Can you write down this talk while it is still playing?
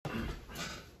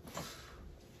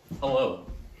Hello.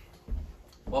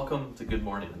 Welcome to Good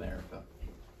Morning America.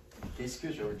 Can you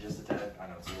scooch over just a tad? I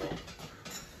know it's a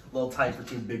little tight for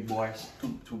two big boys.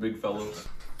 Two big fellows.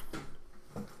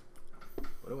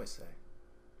 What do I say?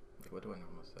 Like, what do I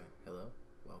normally say? Hello?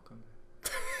 Welcome?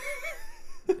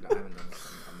 I haven't done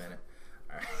this in a minute.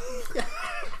 Alright.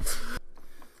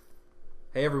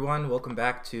 Hey everyone, welcome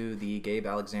back to the Gabe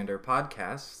Alexander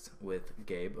podcast with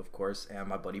Gabe, of course, and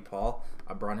my buddy Paul.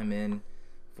 I brought him in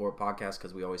for a podcast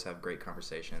because we always have great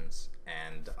conversations,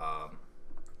 and I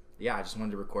just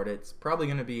wanted to record it. It's probably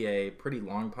going to be a pretty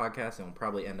long podcast, and we'll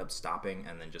probably end up stopping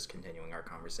and then just continuing our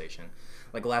conversation.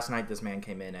 Like last night, this man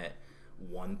came in at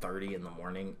 1:30 in the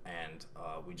morning, and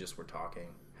we just were talking,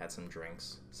 had some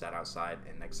drinks, sat outside,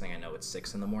 and next thing I know, it's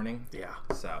 6 in the morning. Yeah.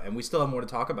 So, and we still have more to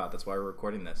talk about. That's why we're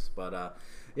recording this. But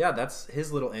that's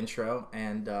his little intro,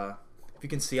 and if you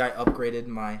can see, I upgraded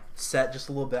my set just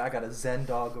a little bit. I got a Zen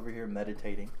dog over here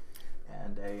meditating,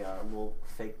 and a little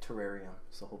fake terrarium.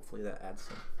 So hopefully that adds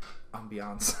some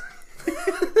ambiance.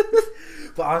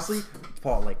 But honestly,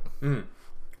 Paul, like,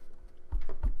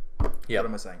 Yeah. what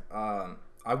am I saying?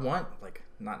 I want, like,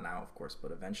 not now, of course,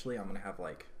 but eventually I'm gonna have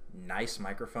like nice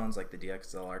microphones, like the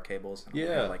DXLR cables. And I'm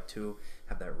gonna have,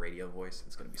 have that radio voice.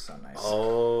 It's gonna be so nice.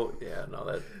 Oh yeah,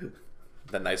 no,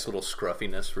 that nice little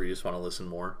scruffiness where you just want to listen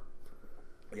more.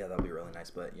 Yeah, that'd be really nice.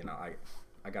 But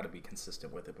I got to be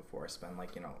consistent with it before I spend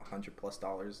like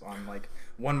 $100+ on like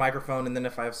one microphone. And then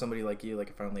if I have somebody like you,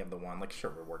 like if I only have the one, like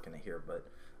sure we're working it here, but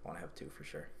I want to have two for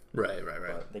sure. Right.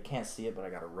 But they can't see it, but I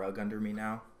got a rug under me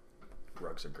now.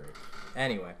 Rugs are great.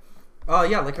 Anyway,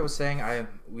 like I was saying,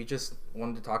 we just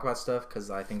wanted to talk about stuff because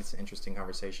I think it's an interesting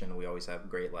conversation. We always have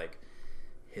great like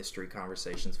history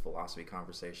conversations, philosophy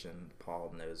conversation.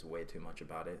 Paul knows way too much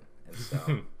about it, and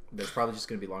so there's probably just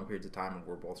going to be long periods of time and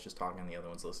we're both just talking and the other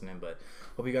one's listening. But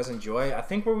hope you guys enjoy. I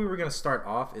think where we were going to start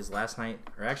off is last night,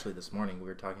 or actually this morning, we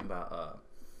were talking about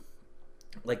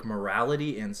like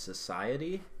morality in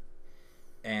society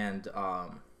and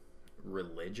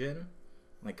religion,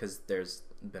 like because there's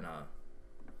been a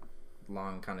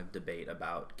long kind of debate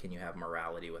about can you have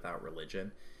morality without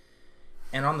religion,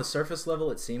 and on the surface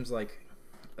level it seems like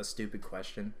a stupid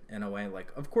question in a way. Like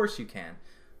of course you can,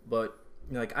 but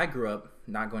like I grew up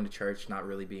not going to church, not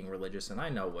really being religious, and I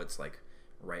know what's like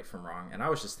right from wrong. And I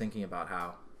was just thinking about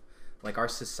how like our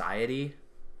society,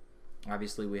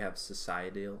 obviously we have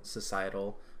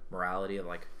societal morality of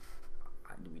like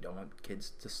we don't want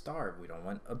kids to starve, we don't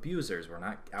want abusers, we're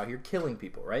not out here killing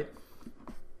people, right?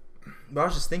 But I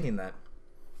was just thinking that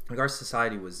like our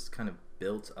society was kind of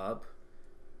built up,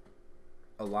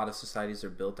 a lot of societies are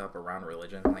built up around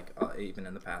religion. Like even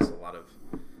in the past, a lot of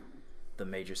the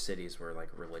major cities were like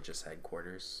religious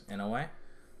headquarters in a way.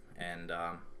 And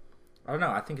I don't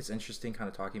know, I think it's interesting kind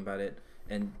of talking about it.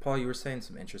 And Paul, you were saying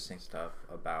some interesting stuff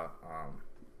about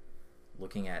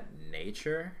looking at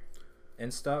nature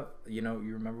and stuff. You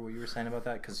remember what you were saying about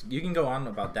that? Because you can go on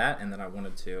about that, and then I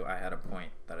had a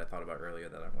point that I thought about earlier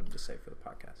that I wanted to say for the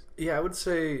podcast. Yeah, I would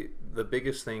say the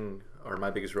biggest thing, or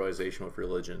my biggest realization with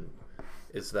religion,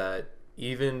 is that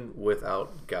even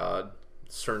without God,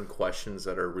 certain questions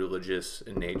that are religious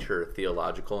in nature,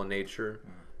 theological in nature,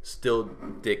 still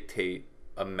dictate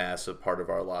a massive part of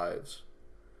our lives.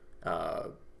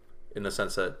 In the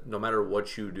sense that no matter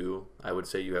what you do, I would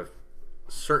say you have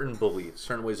certain beliefs,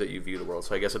 certain ways that you view the world.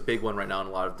 So I guess a big one right now in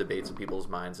a lot of debates in people's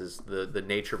minds is the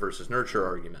nature versus nurture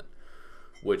argument,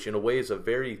 which in a way is a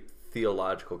very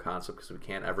theological concept because we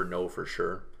can't ever know for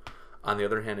sure. On the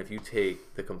other hand, if you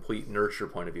take the complete nurture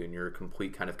point of view and you're a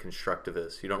complete kind of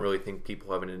constructivist, you don't really think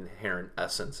people have an inherent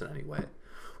essence in any way.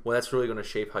 Well, that's really going to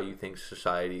shape how you think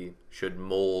society should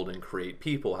mold and create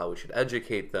people, how we should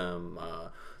educate them,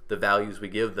 the values we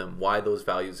give them, why those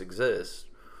values exist.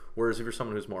 Whereas if you're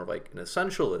someone who's more of like an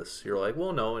essentialist, you're like,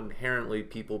 well, no, inherently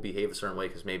people behave a certain way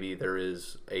because maybe there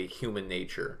is a human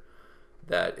nature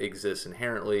that exists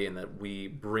inherently and that we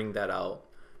bring that out,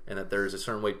 and that there's a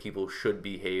certain way people should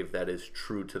behave that is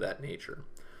true to that nature.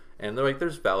 And they're like,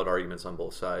 there's valid arguments on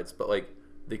both sides, but like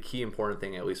the key important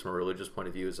thing, at least from a religious point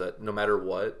of view, is that no matter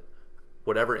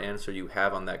whatever answer you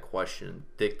have on that question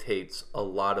dictates a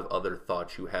lot of other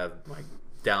thoughts you have like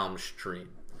downstream.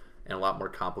 And a lot more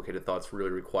complicated thoughts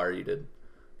really require you to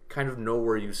kind of know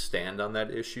where you stand on that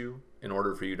issue in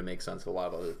order for you to make sense of a lot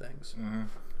of other things. Mm-hmm.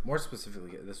 More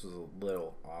specifically, this was a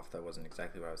little off. That wasn't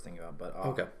exactly what I was thinking about, but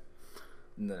okay.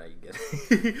 No, you get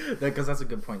it. Because that's a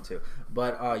good point too.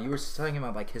 But you were talking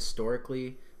about like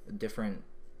historically different,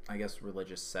 I guess,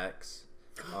 religious sects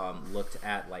looked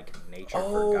at like nature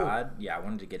for God. Yeah, I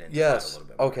wanted to get into that a little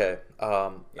bit more. Okay.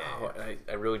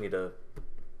 I really need to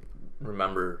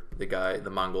remember the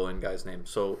Mongolian guy's name.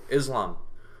 So Islam,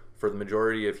 for the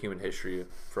majority of human history,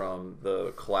 from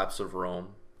the collapse of Rome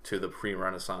to the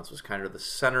pre-Renaissance, was kind of the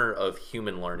center of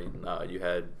human learning. You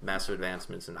had massive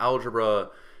advancements in algebra,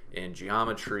 in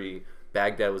geometry.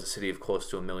 Baghdad was a city of close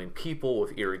to 1 million people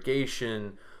with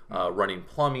irrigation, running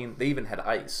plumbing. They even had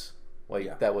ice.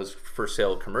 That was for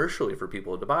sale commercially for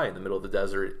people to buy in the middle of the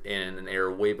desert in an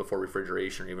era way before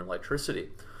refrigeration or even electricity.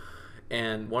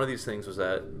 And one of these things was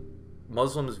that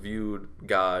Muslims viewed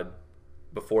God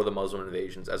before the Muslim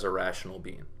invasions as a rational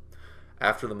being.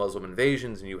 After the Muslim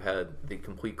invasions, and you had the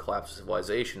complete collapse of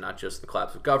civilization, not just the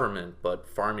collapse of government, but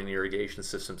farming and irrigation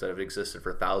systems that have existed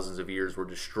for thousands of years were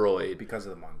destroyed. Because of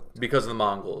the Mongols. Because of the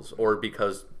Mongols, or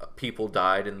because people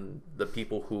died and the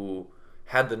people who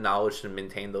had the knowledge to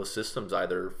maintain those systems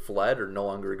either fled or no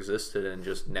longer existed, and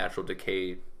just natural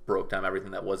decay broke down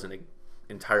everything that wasn't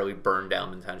entirely burned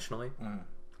down intentionally.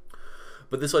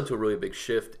 But this led to a really big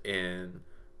shift in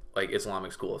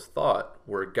Islamic school of thought,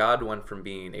 where God went from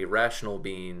being a rational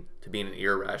being to being an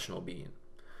irrational being.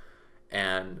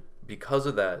 And because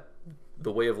of that,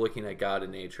 the way of looking at God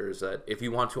and nature is that if you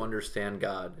want to understand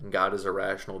God, and God is a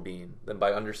rational being, then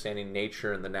by understanding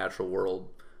nature and the natural world,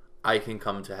 I can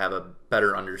come to have a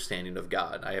better understanding of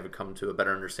God. I have come to a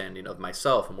better understanding of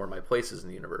myself and where my place is in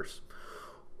the universe.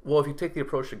 Well, if you take the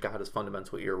approach that God is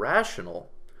fundamentally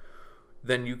irrational,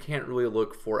 then you can't really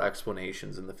look for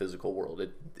explanations in the physical world.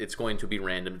 It's going to be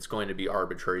random. It's going to be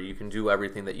arbitrary. You can do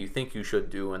everything that you think you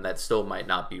should do, and that still might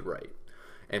not be right.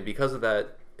 And because of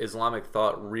that, Islamic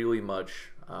thought really much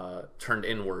turned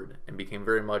inward and became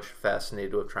very much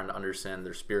fascinated with trying to understand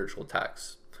their spiritual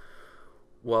texts.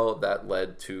 Well, that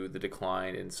led to the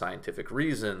decline in scientific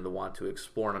reason, the want to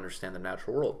explore and understand the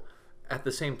natural world. At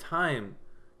the same time,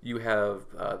 you have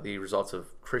the results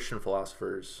of Christian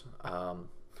philosophers,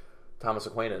 Thomas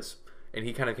Aquinas, and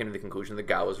he kind of came to the conclusion that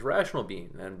God was a rational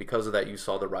being. And because of that, you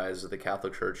saw the rise of the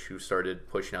Catholic Church, who started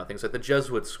pushing out things like the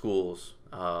Jesuit schools,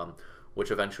 which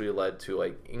eventually led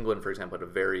to, England, for example, had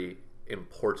a very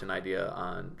important idea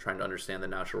on trying to understand the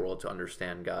natural world to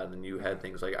understand God. And then you had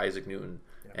things like Isaac Newton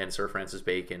and Sir Francis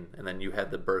Bacon, and then you had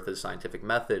the birth of the scientific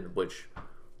method, which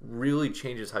really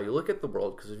changes how you look at the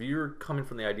world. Because if you're coming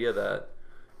from the idea that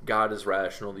God is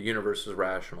rational, the universe is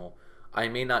rational, I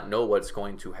may not know what's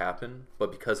going to happen,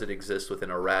 but because it exists within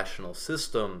a rational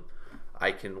system,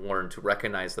 I can learn to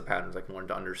recognize the patterns. I can learn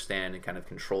to understand and kind of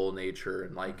control nature,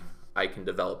 and I can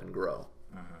develop and grow.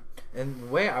 And the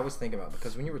way I was thinking about it,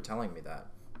 because when you were telling me that,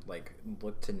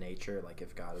 look to nature,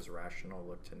 if God is rational,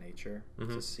 look to nature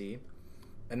to see.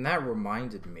 And that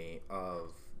reminded me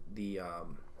of the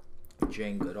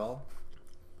Jane Goodall,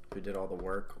 who did all the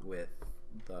work with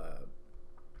the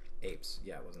apes.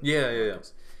 Yeah, it wasn't. Yeah.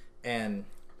 And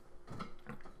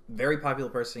very popular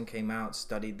person, came out,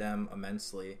 studied them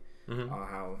immensely,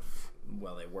 how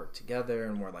well they work together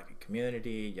and more like a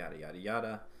community, yada yada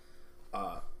yada.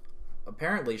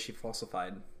 Apparently she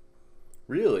falsified.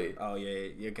 Really? Oh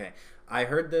yeah. Okay, I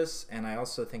heard this, and I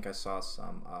also think I saw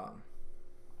some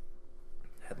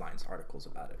headlines, articles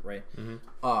about it, right?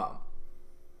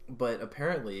 But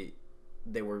apparently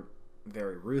they were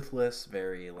very ruthless,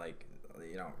 very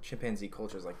chimpanzee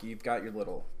cultures. You've got your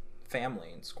little family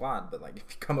and squad, but if you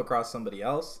come across somebody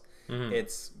else,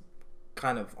 it's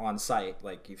kind of on site,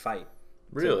 you fight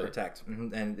to protect.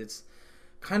 And it's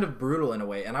kind of brutal in a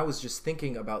way. And I was just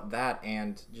thinking about that,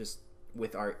 and just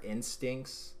with our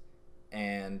instincts,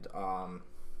 and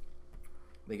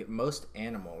most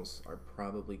animals are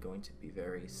probably going to be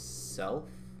very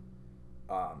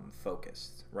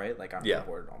focused, right? I'm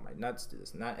bored, all my nuts, do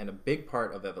this and that. And a big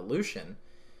part of evolution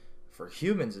for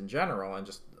humans in general, and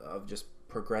just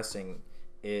progressing,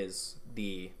 is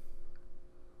the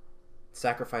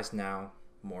sacrifice now,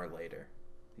 more later.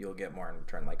 You'll get more in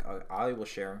return. I will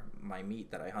share my meat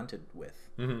that I hunted with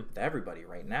everybody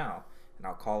right now, and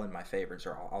I'll call in my favorites,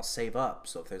 or I'll save up,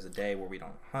 so if there's a day where we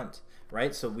don't hunt,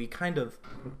 right? So we kind of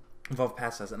evolve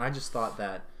past us. And I just thought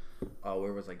that,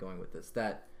 where was I going with this?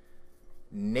 That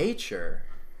nature,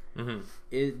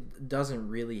 it doesn't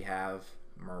really have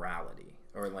morality,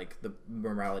 or the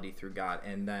morality through God,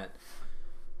 and that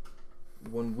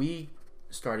when we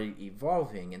started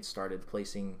evolving and started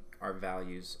placing our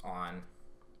values on,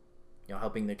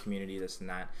 helping the community, this and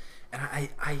that, and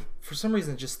I for some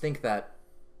reason just think that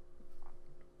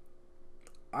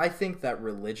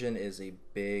religion is a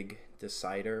big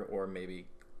decider, or maybe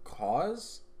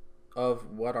cause, of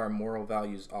what our moral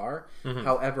values are.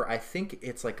 However, I think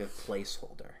it's like a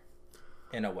placeholder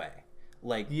in a way.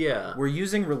 We're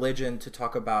using religion to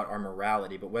talk about our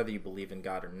morality, but whether you believe in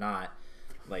God or not,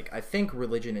 I think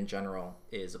religion in general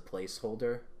is a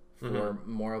placeholder for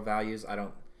moral values.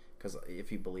 because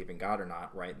if you believe in God or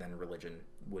not, right, then religion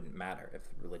wouldn't matter if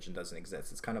religion doesn't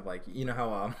exist. It's kind of like, you know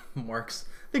how Marx,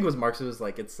 I think it was Marx, it was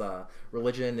like, it's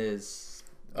religion is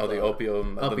the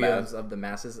opium of the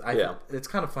masses. It's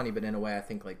kind of funny, but in a way I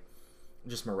think like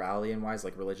just morality and wise,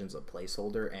 like religion's a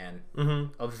placeholder,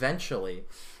 and eventually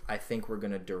I think we're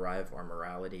going to derive our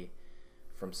morality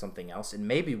from something else, and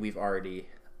maybe we've already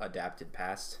adapted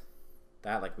past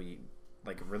that. Like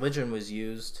religion was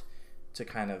used to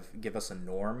kind of give us a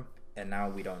norm, and now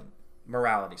we don't,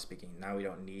 morality speaking, now we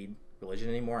don't need religion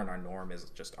anymore, and our norm is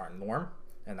just our norm,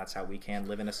 and that's how we can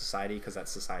live in a society, because that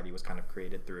society was kind of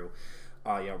created through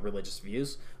religious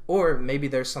views. Or maybe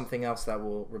there's something else that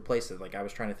will replace it. Like I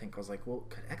was trying to think, I was like, well,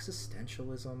 could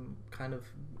existentialism kind of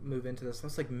move into this? I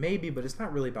was like, maybe, but it's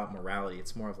not really about morality.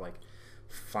 It's more of like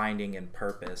finding and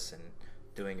purpose and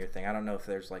doing your thing. I don't know if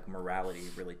there's like morality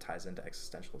really ties into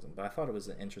existentialism, but I thought it was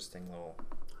an interesting little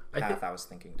path I was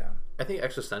thinking down. I think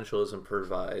existentialism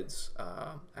provides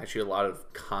actually a lot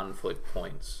of conflict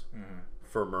points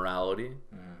for morality.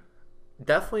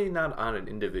 Definitely not on an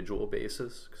individual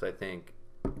basis, because I think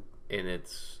in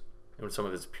some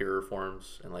of its purer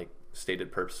forms and like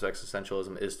stated purpose of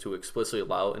existentialism is to explicitly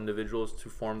allow individuals to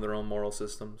form their own moral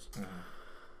systems.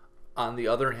 On the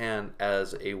other hand,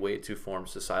 as a way to form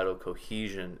societal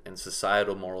cohesion and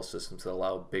societal moral systems that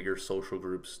allow bigger social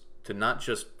groups to not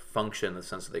just function in the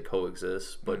sense that they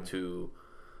coexist, but to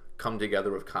come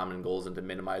together with common goals and to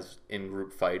minimize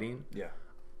in-group fighting. Yeah.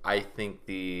 I think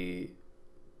the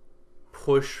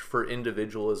push for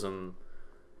individualism,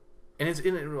 and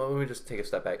let me just take a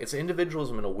step back. It's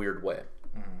individualism in a weird way.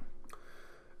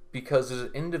 Because there's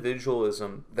an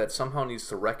individualism that somehow needs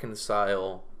to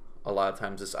reconcile a lot of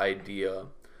times this idea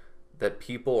that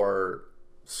people are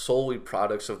solely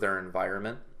products of their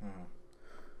environment,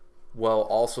 while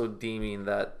also deeming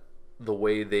that the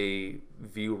way they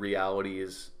view reality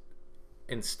is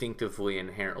instinctively,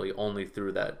 inherently only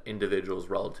through that individual's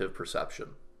relative perception.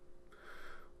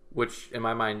 Which, in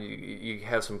my mind, you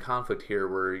have some conflict here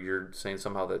where you're saying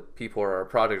somehow that people are a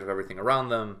product of everything around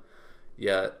them,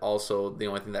 yet also the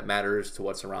only thing that matters to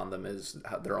what's around them is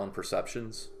their own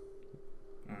perceptions.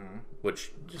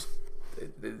 Which just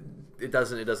it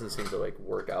doesn't seem to like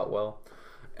work out well.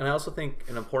 And I also think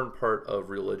an important part of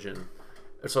religion,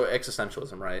 so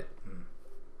existentialism, right?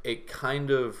 It kind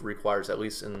of requires, at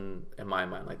least in my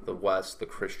mind, like the West, the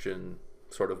Christian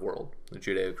sort of world, the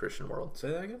Judeo-Christian world.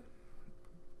 Say that again.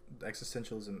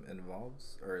 Existentialism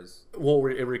involves, or is, well,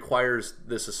 it requires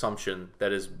this assumption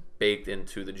that is baked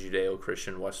into the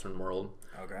Judeo-Christian Western world,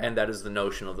 and that is the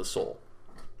notion of the soul.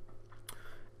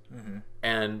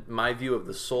 And my view of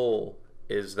the soul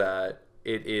is that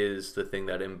it is the thing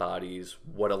that embodies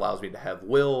what allows me to have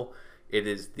will. It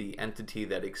is the entity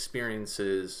that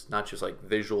experiences not just like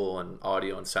visual and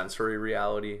audio and sensory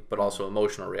reality, but also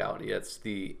emotional reality. It's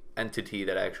the entity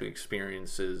that actually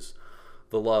experiences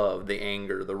the love, the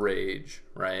anger, the rage,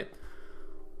 right?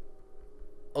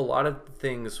 A lot of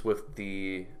things with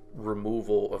the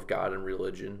removal of God and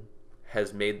religion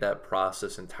has made that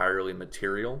process entirely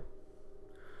material.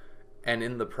 And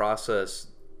in the process,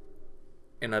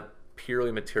 in a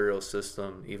purely material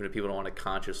system, even if people don't want to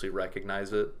consciously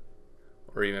recognize it,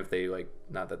 or even if they like,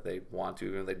 not that they want to,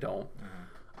 even if they don't,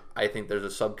 I think there's a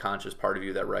subconscious part of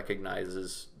you that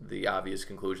recognizes the obvious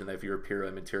conclusion that if you're a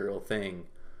purely material thing,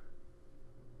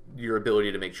 your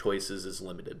ability to make choices is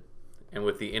limited. And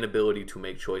with the inability to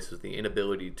make choices, the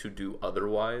inability to do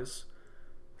otherwise,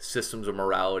 systems of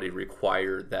morality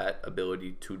require that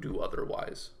ability to do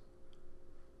otherwise.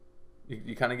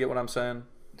 You kind of get what I'm saying?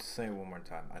 say it one more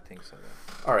time. I think so.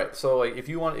 Yeah. All right. So like, if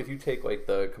you take like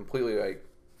the completely like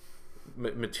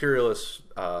materialist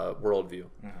worldview,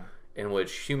 in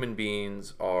which human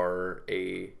beings are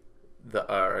I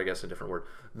guess a different word.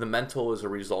 The mental is a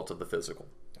result of the physical.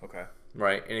 Okay.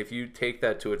 Right. And if you take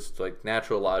that to its like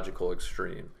natural logical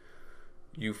extreme,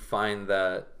 you find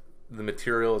that the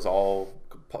material is all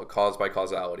caused by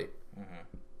causality.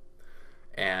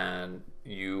 And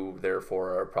you therefore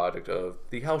are a product of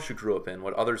the house you grew up in,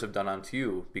 what others have done unto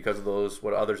you. Because of those,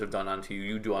 what others have done unto you,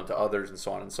 you do unto others, and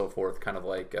so on and so forth. Kind of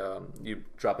like you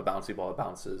drop a bouncy ball, it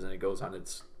bounces, and it goes on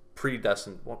its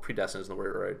predestined. Well, predestined isn't the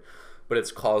word, right? But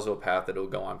it's causal path that it'll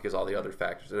go on because all the other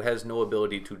factors. It has no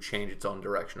ability to change its own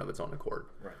direction of its own accord.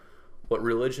 Right. What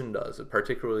religion does,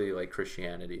 particularly like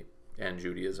Christianity and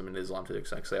Judaism and Islam to the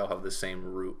extent, 'cause they all have the same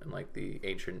root in like the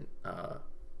ancient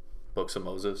books of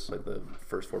Moses, like the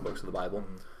first 4 books of the Bible,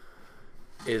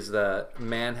 is that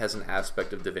man has an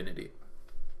aspect of divinity.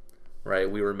 Right?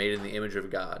 We were made in the image of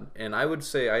God. And I would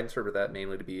say, I interpret that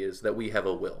mainly to be is that we have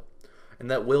a will.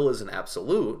 And that will is an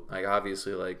absolute. Like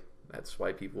obviously like That's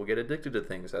why people get addicted to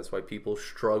things. That's why people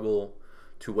struggle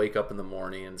to wake up in the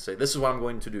morning and say, this is what I'm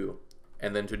going to do.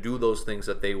 And then to do those things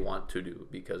that they want to do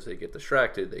because they get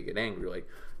distracted, they get angry. Like,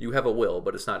 you have a will,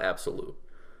 but it's not absolute.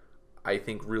 I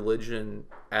think religion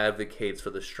advocates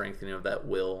for the strengthening of that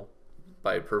will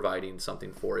by providing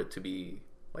something for it to be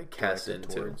like cast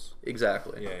into. Towards.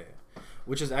 Exactly. Yeah.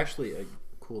 Which is actually a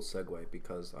cool segue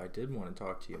because I did want to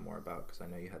talk to you more about, because I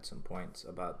know you had some points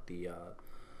about the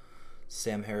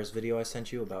Sam Harris video I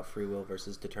sent you about free will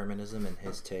versus determinism and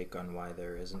his take on why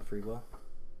there isn't free will.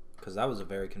 Because that was a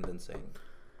very convincing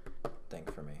thing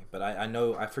for me. But I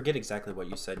know, I forget exactly what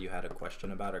you said you had a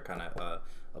question about, or kind of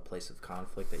a place of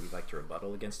conflict that you'd like to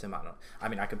rebuttal against him. I don't know. I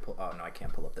mean, I could pull, oh no, I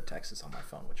can't pull up the text. It's on my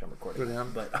phone, which I'm recording. Yeah.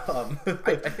 But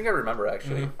I think I remember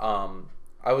actually. Mm-hmm.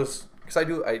 I was, because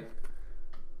I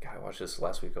watched this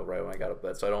last week right when I got up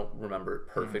bed, so I don't remember it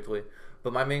perfectly.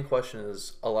 But my main question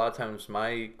is, a lot of times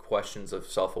my questions of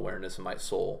self-awareness and my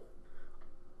soul,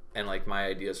 and like my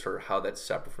ideas for how that's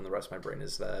separate from the rest of my brain,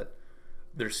 is that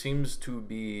there seems to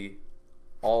be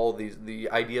all the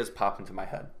ideas pop into my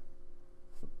head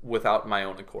without my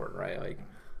own accord, right? Like,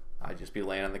 I'd just be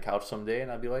laying on the couch someday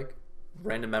and I'd be like,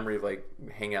 random memory of like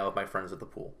hanging out with my friends at the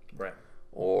pool. Right.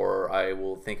 Or I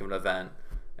will think of an event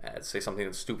and say something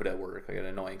that's stupid at work, like an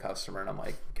annoying customer, and I'm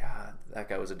like, God, that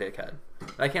guy was a dickhead.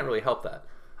 And I can't really help that.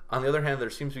 On the other hand,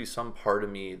 there seems to be some part of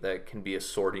me that can be a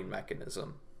sorting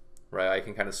mechanism, right? I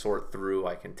can kind of sort through,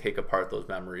 I can take apart those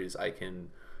memories, I can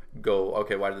go,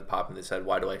 okay, why did it pop in this head?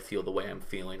 Why do I feel the way I'm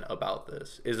feeling about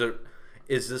this?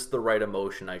 Is this the right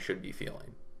emotion I should be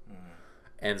feeling?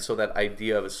 And so that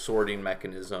idea of a sorting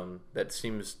mechanism that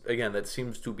seems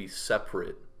to be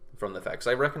separate from the facts.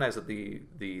 I recognize that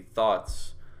the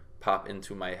thoughts pop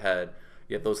into my head,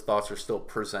 yet those thoughts are still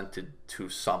presented to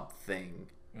something.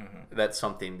 That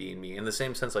something being me. In the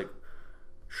same sense, like,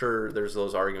 sure, there's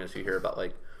those arguments you hear about,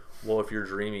 like, well, if you're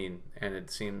dreaming and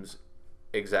it seems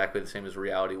exactly the same as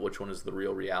reality, which one is the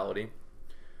real reality?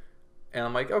 And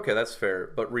I'm like, okay, that's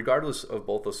fair. But regardless of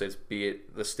both those states, be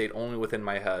it the state only within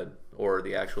my head or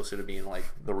the actual state of being like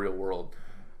the real world,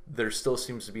 there still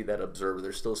seems to be that observer.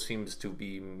 There still seems to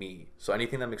be me. So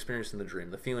anything I'm experiencing in the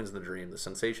dream, the feelings in the dream, the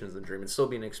sensations in the dream, it's still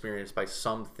being experienced by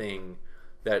something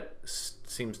that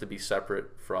seems to be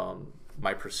separate from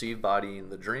my perceived body in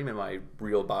the dream and my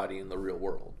real body in the real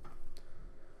world.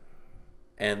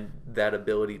 And that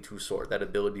ability to sort, that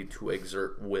ability to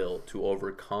exert will to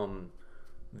overcome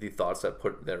the thoughts that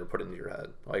are put into your head.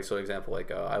 Like, so example,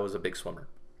 like I was a big swimmer,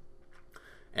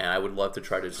 and I would love to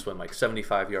try to swim like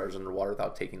 75 yards underwater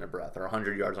without taking a breath, or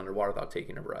 100 yards underwater without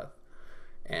taking a breath.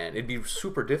 And it'd be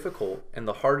super difficult. And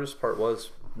the hardest part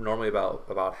was normally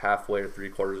about halfway or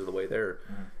 3/4 of the way there,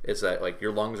 is that like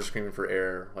your lungs are screaming for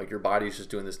air, like your body's just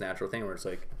doing this natural thing where it's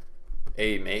like,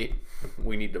 hey mate,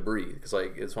 we need to breathe, because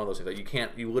like it's one of those things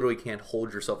that you literally can't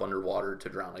hold yourself underwater to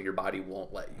drown. Like your body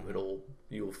won't let you.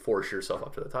 You'll force yourself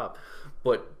up to the top.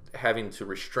 But having to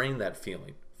restrain that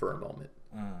feeling for a moment,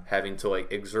 having to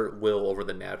like exert will over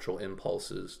the natural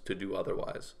impulses to do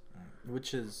otherwise,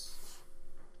 which is,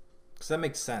 because that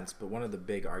makes sense. But one of the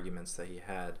big arguments that he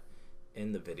had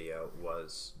in the video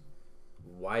was,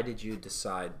 why did you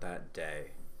decide that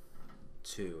day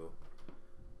to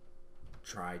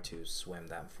try to swim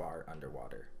that far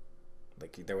underwater?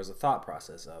 Like, there was a thought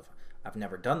process of, I've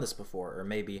never done this before, or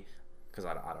maybe because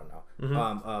I don't know,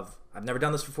 of I've never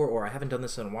done this before, or I haven't done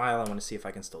this in a while, I want to see if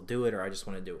I can still do it, or I just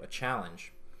want to do a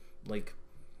challenge. Like,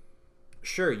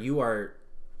 sure, you are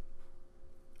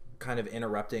kind of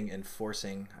interrupting and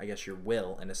forcing, I guess, your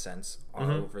will in a sense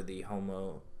over the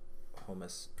homeostasis.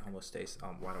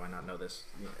 Why do I not know this?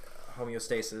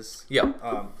 Homeostasis. Yeah.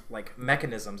 Like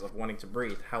mechanisms of wanting to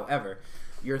breathe. However,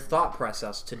 your thought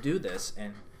process to do this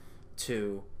and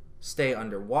to stay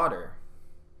underwater,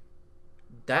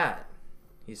 that,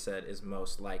 he said, is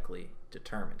most likely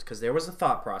determined, because there was a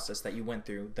thought process that you went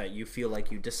through that you feel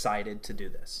like you decided to do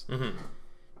this.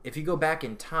 If you go back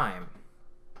in time,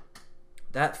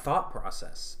 that thought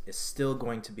process is still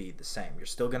going to be the same. You're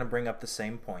still going to bring up the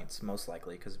same points, most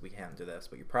likely, because we can't do this,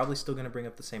 but you're probably still going to bring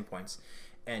up the same points,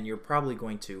 and you're probably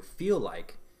going to feel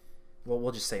like, well,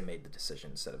 we'll just say made the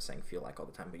decision instead of saying feel like all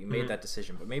the time, but you made that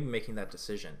decision, but maybe making that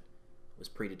decision was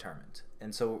predetermined.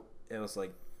 And so it was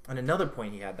like, and another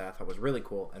point he had that I thought was really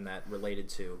cool, and that related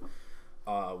to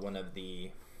one of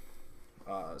the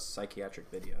psychiatric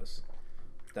videos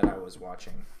that I was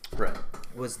watching, right,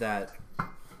 was that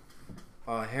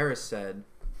Harris said,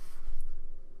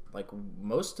 like,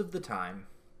 most of the time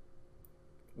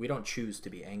we don't choose to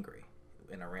be angry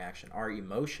in a reaction. Our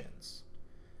emotions,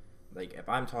 like if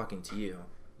I'm talking to you,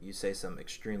 you say some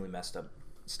extremely messed up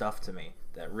stuff to me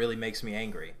that really makes me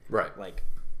angry. Right. Like,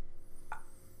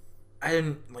 I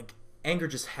didn't like anger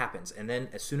just happens, and then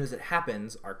as soon as it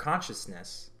happens, our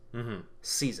consciousness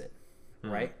sees it,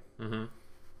 right? Mm-hmm.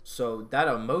 So that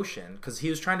emotion, because he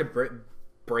was trying to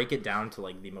break it down to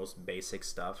like the most basic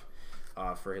stuff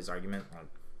for his argument. Like,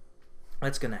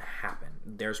 that's gonna happen.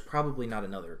 There's probably not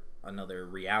another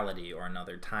reality or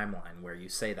another timeline where you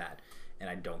say that, and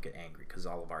I don't get angry, because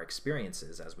all of our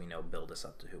experiences, as we know, build us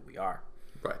up to who we are.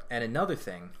 Right. And another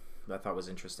thing that I thought was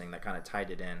interesting that kind of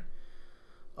tied it in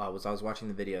was I was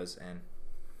watching the videos and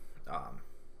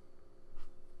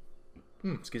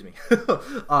excuse me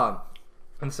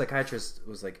and the psychiatrist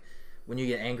was like, when you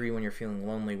get angry, when you're feeling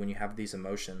lonely, when you have these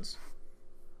emotions,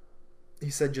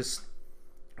 he said just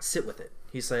sit with it.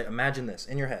 He said, imagine this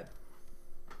in your head.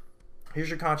 Here's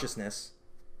your consciousness,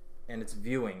 and it's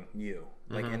viewing you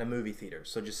like in a movie theater.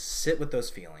 So just sit with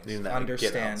those feelings.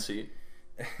 Understand.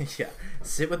 Yeah,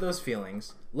 sit with those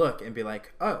feelings. Look and be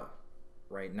like, oh,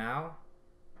 right now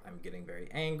I'm getting very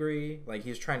angry. Like,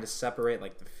 he's trying to separate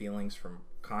like the feelings from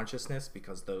consciousness,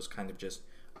 because those kind of just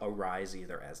arise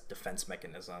either as defense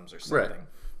mechanisms or something.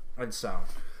 Right. And so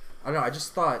I don't know. I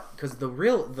just thought, because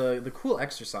the cool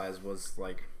exercise was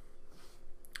like,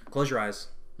 close your eyes,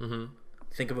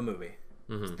 think of a movie,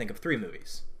 think of 3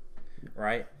 movies,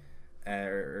 right?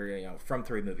 Or you know, from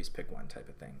 3 movies, pick one type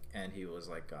of thing. And he was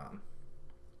like,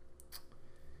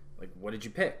 what did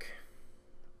you pick?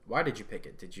 Why did you pick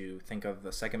it? Did you think of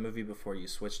the second movie before you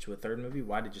switched to a third movie?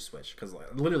 Why did you switch? Because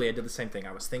like, literally, I did the same thing.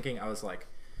 I was like,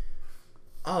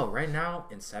 oh, right now,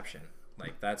 Inception.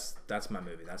 Like, that's my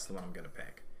movie. That's the one I'm gonna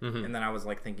pick. And then I was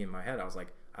like thinking in my head, I was like,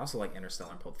 I also like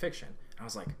Interstellar and Pulp Fiction. I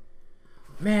was like,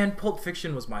 man, Pulp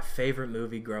Fiction was my favorite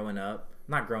movie growing up.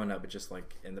 Not growing up, but just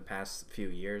like in the past few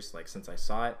years, like since I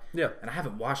saw it. Yeah. And I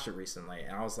haven't watched it recently.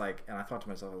 And I was like, and I thought to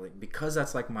myself, like, because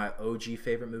that's like my OG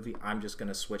favorite movie, I'm just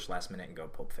gonna switch last minute and go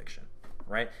Pulp Fiction,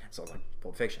 right? So I was like,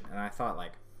 Pulp Fiction, and I thought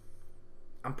like,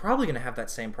 I'm probably gonna have that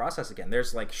same process again.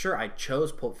 There's like, sure, I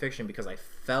chose Pulp Fiction because I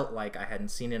felt like I hadn't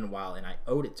seen it in a while and I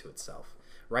owed it to itself,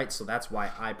 right? So that's why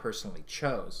I personally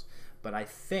chose. But I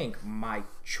think my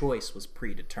choice was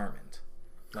predetermined.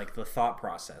 Like, the thought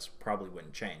process probably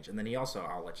wouldn't change. And then he also,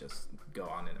 I'll let you go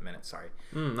on in a minute, sorry.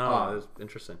 No, that was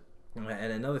interesting. And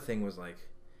another thing was, like,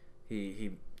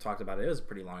 he talked about it. It was a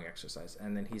pretty long exercise.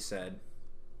 And then he said,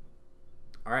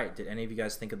 all right, did any of you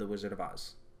guys think of The Wizard of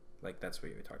Oz? Like, that's what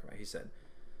you were talking about. He said,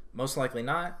 most likely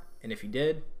not. And if you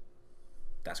did,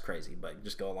 that's crazy. But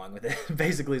just go along with it.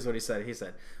 Basically is what he said. He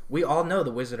said, we all know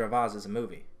The Wizard of Oz is a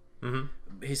movie.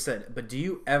 He said, but do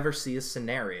you ever see a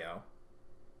scenario,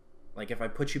 like if I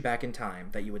put you back in time,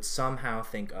 that you would somehow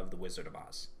think of The Wizard of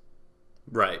Oz?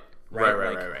 Right.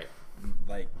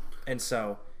 Like, and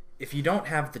so if you don't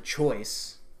have the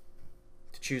choice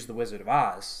to choose The Wizard of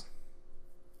Oz,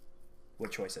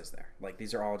 what choice is there? Like,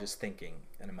 these are all just thinking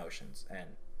and emotions,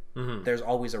 and there's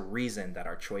always a reason that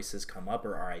our choices come up,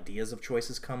 or our ideas of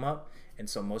choices come up. And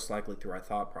so most likely through our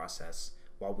thought process,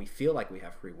 while we feel like we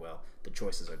have free will, the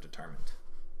choices are determined.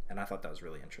 And I thought that was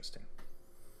really interesting.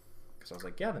 Because I was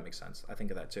like, yeah, that makes sense. I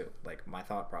think of that too. Like, my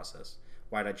thought process.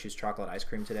 Why did I choose chocolate ice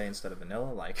cream today instead of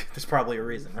vanilla? Like, there's probably a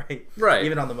reason, right? Right.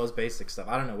 Even on the most basic stuff.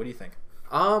 I don't know. What do you think?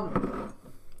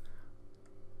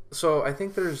 So I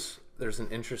think there's an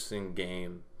interesting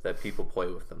game that people play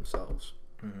with themselves.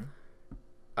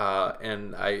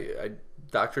 And I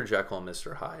Dr. Jekyll and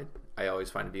Mr. Hyde, I always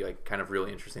find to be like kind of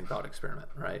really interesting thought experiment,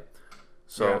 right?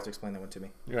 So you have to explain that one to me.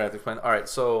 You're gonna have to explain. All right,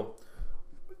 so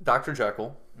Dr.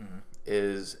 Jekyll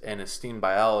is an esteemed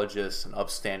biologist, an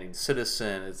upstanding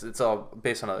citizen. It's all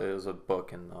based on it was a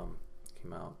book and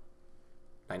came out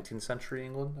 19th century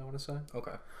England, I want to say.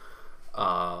 Okay.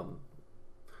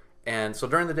 And so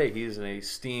during the day, he's an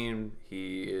esteemed.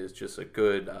 He is just a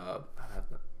good,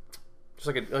 just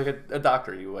like a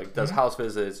doctor. He like does house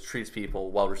visits, treats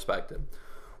people, well respected.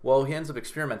 Well, he ends up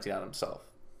experimenting on himself,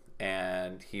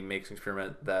 and he makes an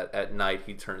experiment that at night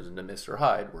he turns into Mr.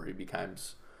 Hyde, where he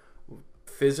becomes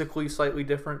physically slightly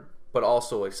different, but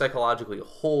also like psychologically a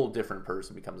whole different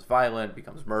person. Becomes violent,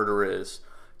 becomes murderous,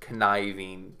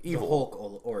 conniving, evil. The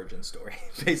Hulk origin story,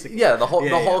 basically. Yeah, the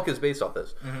Hulk is based off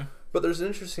this. But there's an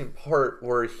interesting part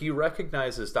where he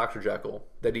recognizes Dr. Jekyll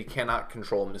that he cannot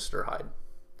control Mr. Hyde.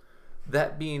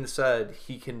 That being said,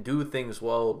 he can do things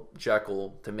well,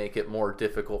 Jekyll, to make it more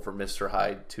difficult for Mr.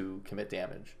 Hyde to commit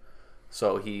damage.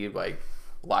 So he like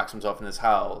locks himself in his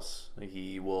house.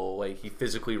 He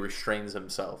physically restrains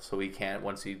himself so he can't,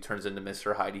 once he turns into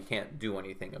Mr. Hyde, he can't do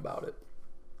anything about it.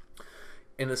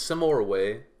 In a similar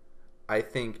way, I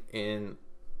think in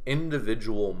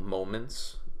individual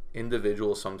moments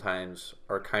individuals sometimes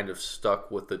are kind of stuck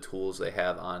with the tools they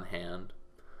have on hand.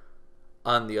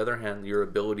 On the other hand, your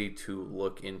ability to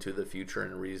look into the future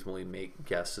and reasonably make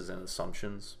guesses and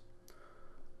assumptions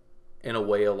in a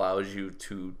way allows you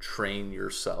to train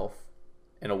yourself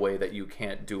in a way that you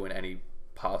can't do in any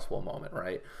possible moment,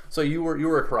 right? So you were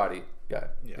a karate guy.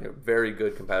 Yeah. You're a very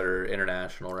good competitor,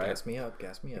 international, right? Gas me up.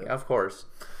 Yeah, of course.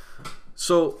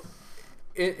 So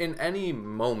in any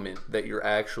moment that you're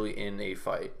actually in a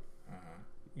fight,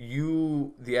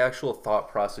 the actual thought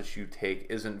process you take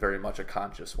isn't very much a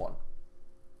conscious one,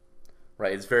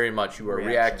 right? It's very much you are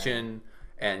reaction,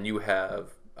 and you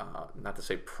have not to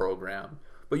say program,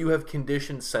 but you have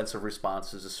conditioned sets of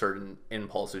responses to certain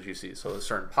impulses you see. So a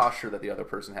certain posture that the other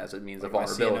person has, it means a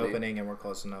vulnerability. I see an opening and we're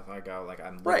close enough, I go like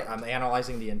I'm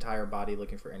analyzing the entire body,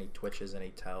 looking for any twitches, any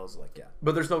tells, like yeah.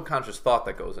 But there's no conscious thought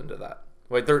that goes into that.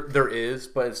 Like there is,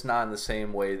 but it's not in the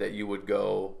same way that you would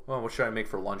go, well, what should I make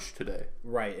for lunch today?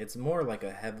 Right. It's more like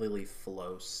a heavily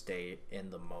flow state in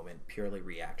the moment, purely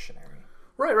reactionary.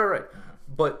 Right.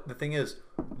 But the thing is,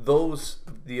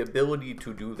 the ability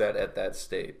to do that at that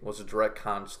state was a direct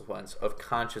consequence of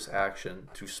conscious action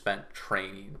to spent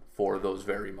training for those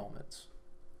very moments.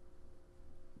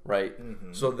 Right?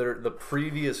 Mm-hmm. So the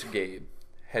previous Gabe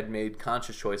had made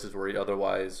conscious choices where he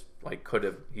otherwise could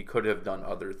have done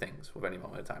other things with any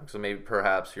moment of time. So maybe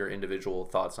perhaps your individual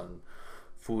thoughts on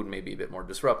food may be a bit more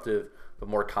disruptive, but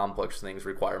more complex things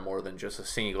require more than just a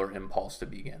singular impulse to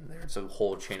begin. There's a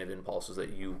whole chain of impulses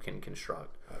that you can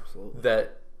construct. Absolutely.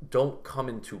 That don't come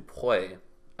into play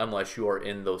unless you are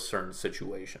in those certain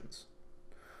situations.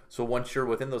 So once you're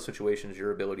within those situations,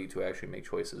 your ability to actually make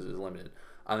choices is limited.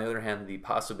 On the other hand, the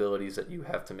possibilities that you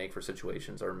have to make for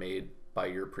situations are made by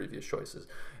your previous choices.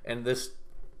 And this,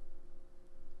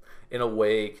 in a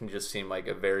way, can just seem like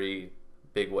a very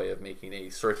big way of making a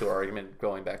circular argument,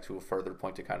 going back to a further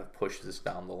point to kind of push this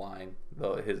down the line.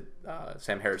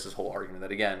 Sam Harris's whole argument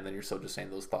that, again, then you're still just saying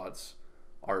those thoughts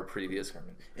are previous.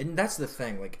 And that's the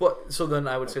thing. But so then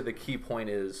I would say the key point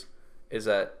is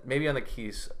that maybe on the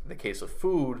case of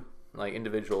food, like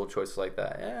individual choices like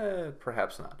that,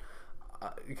 perhaps not.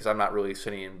 Because I'm not really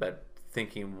sitting in bed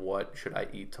thinking, what should I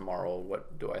eat tomorrow?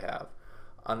 What do I have?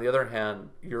 On the other hand,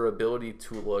 your ability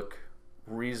to look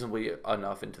reasonably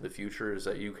enough into the future is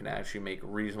that you can actually make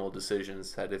reasonable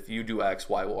decisions that if you do X,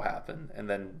 Y will happen. And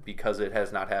then because it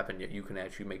has not happened yet, you can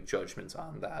actually make judgments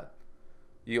on that.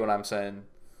 You know what I'm saying?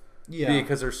 Yeah.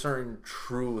 Because there's certain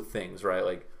true things, right?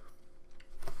 Like,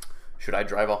 should I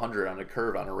drive 100 on a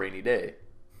curve on a rainy day?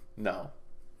 No.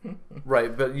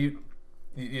 Right, but you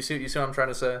see what I'm trying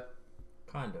to say?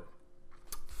 Kind of.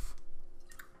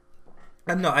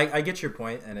 And no, I get your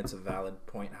point, and it's a valid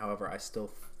point. However, I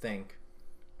still think,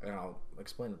 and I'll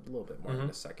explain a little bit more in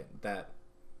a second, that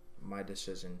my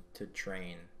decision to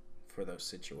train for those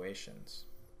situations,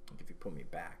 if you put me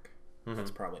back,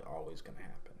 that's probably always going to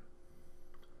happen.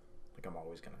 Like, I'm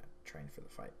always going to train for the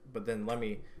fight. But then let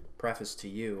me preface to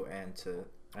you and to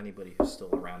anybody who's still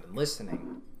around and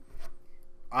listening,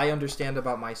 I understand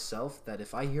about myself that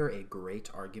if I hear a great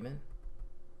argument,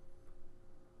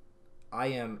 I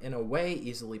am, in a way,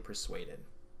 easily persuaded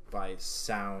by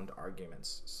sound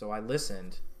arguments. So I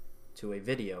listened to a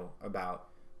video about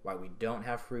why we don't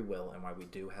have free will and why we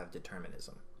do have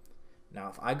determinism. Now,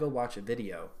 if I go watch a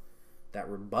video that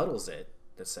rebuttals it,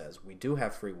 that says we do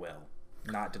have free will,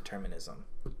 not determinism,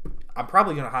 I'm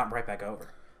probably going to hop right back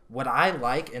over. What I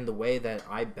like in the way that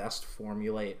I best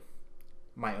formulate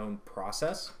my own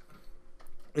process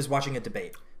is watching a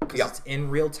debate. Because it's in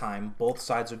real time. Both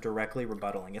sides are directly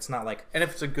rebuttaling. It's not like... And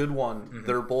if it's a good one,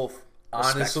 they're both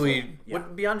honestly...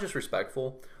 beyond just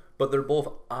respectful, but they're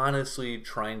both honestly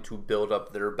trying to build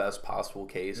up their best possible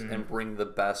case and bring the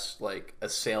best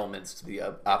assailments to the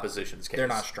opposition's case. They're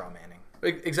not straw manning.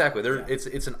 Exactly.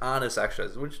 It's an honest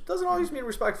exercise, which doesn't always mean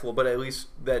respectful, but at least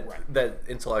that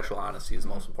intellectual honesty is the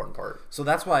most important part. So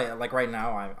that's why, right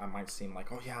now, I might seem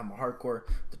like, oh yeah, I'm a hardcore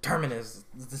determinist,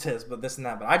 but this and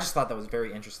that. But I just thought that was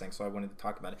very interesting, so I wanted to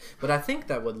talk about it. But I think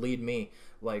that would lead me,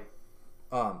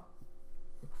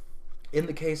 in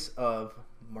the case of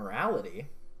morality,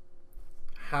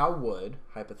 how would,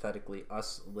 hypothetically,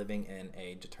 us living in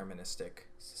a deterministic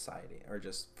society, or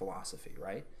just philosophy,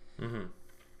 right? Mm-hmm.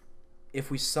 If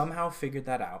we somehow figured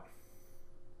that out,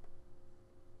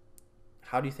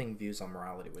 how do you think views on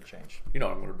morality would change? You know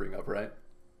what I'm going to bring up, right?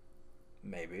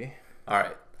 Maybe. All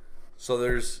right.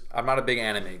 So I'm not a big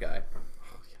anime guy,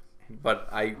 but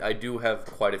I do have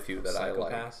quite a few that I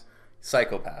like.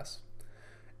 Psychopaths.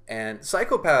 And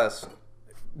Psychopaths,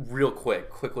 real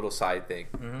quick little side thing.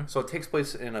 Mm-hmm. So it takes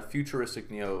place in a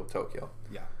futuristic Neo Tokyo.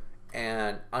 Yeah.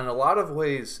 And in a lot of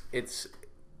ways, it's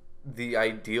the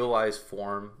idealized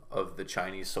form of the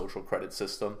Chinese social credit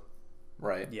system,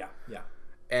 right? Yeah, yeah.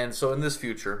 And so in this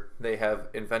future, they have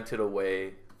invented a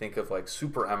way, think of like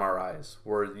super MRIs,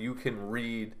 where you can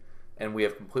read and we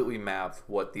have completely mapped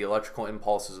what the electrical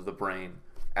impulses of the brain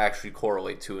actually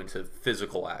correlate to into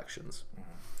physical actions. Mm-hmm.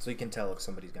 So you can tell if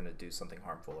somebody's going to do something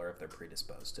harmful or if they're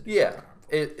predisposed to do Yeah, something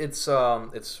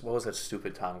harmful. it's what was that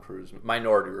stupid Tom Cruise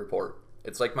Minority Report?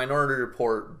 It's like Minority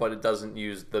Report, but it doesn't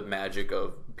use the magic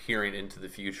of peering into the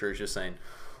future. It's just saying,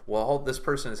 well, this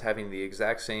person is having the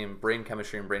exact same brain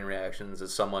chemistry and brain reactions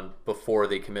as someone before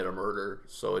they commit a murder,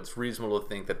 so it's reasonable to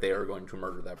think that they are going to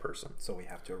murder that person. So we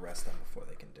have to arrest them before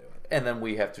they can do it. And then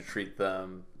we have to treat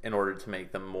them in order to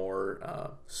make them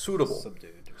more suitable.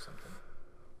 Subdued or something.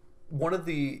 One of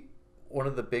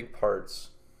the big parts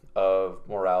of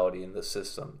morality in this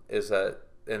system is that,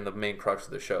 and the main crux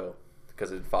of the show,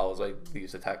 because it follows like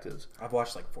these detectives. I've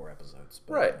watched like 4 episodes.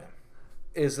 But Right. Yeah.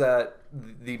 Is that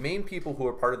the main people who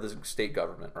are part of the state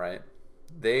government, right?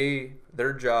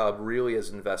 Their job really as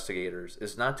investigators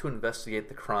is not to investigate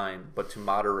the crime, but to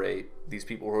moderate these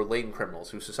people who are latent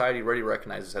criminals, who society already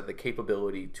recognizes have the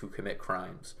capability to commit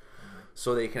crimes,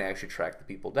 so they can actually track the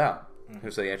people down.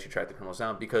 So they actually track the criminals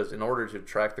down, because in order to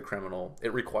track the criminal,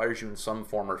 it requires you in some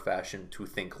form or fashion to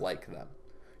think like them.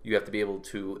 You have to be able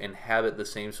to inhabit the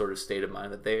same sort of state of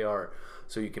mind that they are,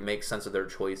 so you can make sense of their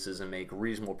choices and make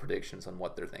reasonable predictions on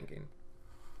what they're thinking.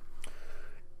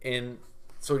 And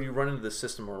so you run into the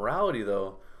system of morality,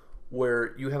 though,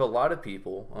 where you have a lot of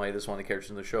people, like this one of the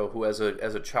characters in the show, who as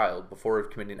a child, before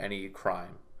committing any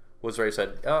crime, was already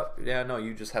said, oh, yeah, no,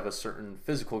 you just have a certain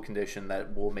physical condition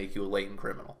that will make you a latent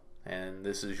criminal, and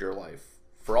this is your life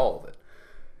for all of it.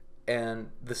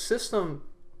 And the system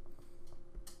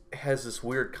has this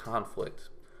weird conflict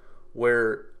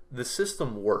where the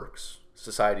system works.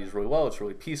 Society is really well, it's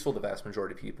really peaceful, the vast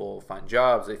majority of people find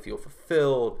jobs, they feel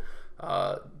fulfilled,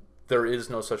 there is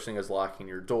no such thing as locking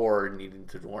your door, needing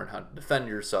to learn how to defend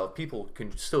yourself. People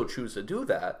can still choose to do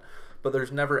that, but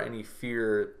there's never any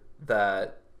fear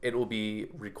that it will be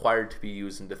required to be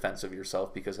used in defense of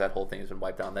yourself, because that whole thing has been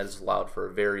wiped out. That has allowed for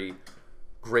a very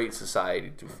great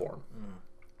society to form.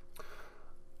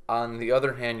 On the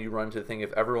other hand, you run to the thing,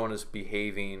 if everyone is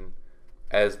behaving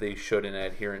as they should and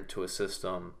adherent to a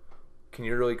system, can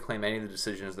you really claim any of the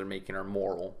decisions they're making are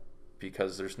moral?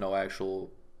 Because there's no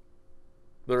actual...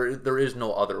 There is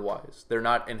no otherwise. They're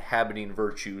not inhabiting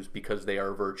virtues because they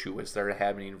are virtuous. They're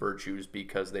inhabiting virtues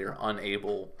because they are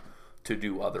unable to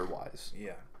do otherwise.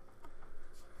 Yeah.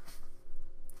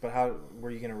 But how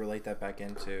were you going to relate that back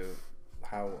into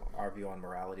how our view on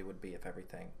morality would be if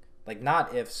everything... Like,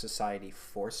 not if society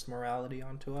forced morality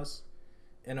onto us,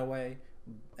 in a way,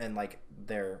 and, like,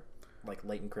 their, like,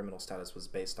 latent criminal status was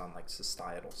based on, like,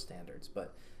 societal standards.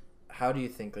 But how do you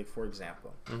think, like, for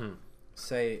example,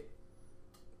 say...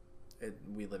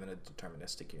 we live in a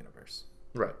deterministic universe.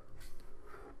 Right.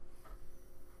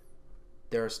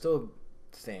 There are still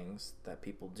things that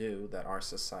people do that our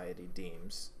society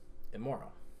deems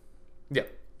immoral. Yeah.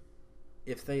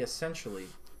 If they essentially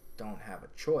don't have a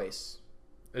choice...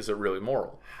 Is it really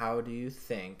moral? How do you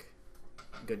think...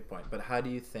 Good point. But how do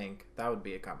you think... That would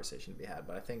be a conversation to be had.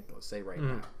 But I think, let's say right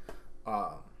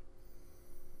now...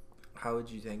 how would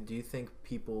you think... Do you think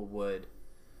people would...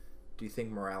 Do you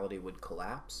think morality would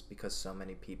collapse because so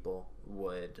many people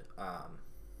would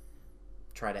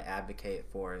try to advocate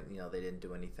for, you know, they didn't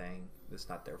do anything, it's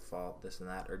not their fault, this and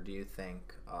that? Or do you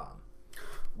think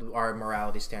our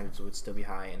morality standards would still be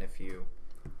high, and if you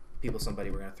people somebody,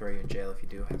 we're going to throw you in jail if you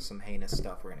do have some heinous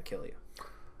stuff, we're going to kill you?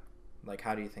 Like,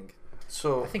 how do you think?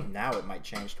 So I think now it might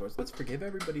change towards let's forgive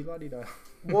everybody, la-di-da.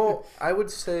 Well, I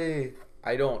would say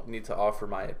I don't need to offer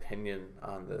my opinion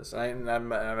on this. I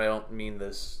don't mean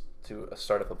this to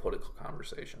start up a political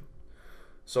conversation.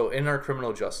 So in our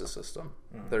criminal justice system,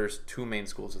 there's 2 main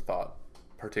schools of thought,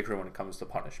 particularly when it comes to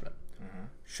punishment.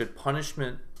 Should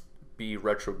punishment be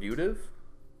retributive,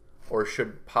 or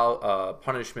should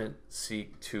punishment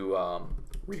seek to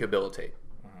rehabilitate?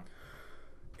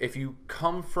 If you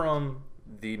come from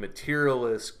the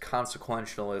materialist,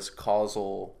 consequentialist,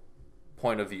 causal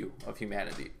point of view of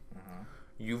humanity,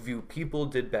 you view people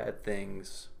did bad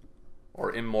things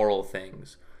or immoral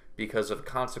things because of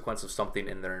consequence of something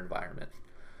in their environment.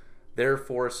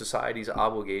 Therefore, society's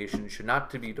obligation should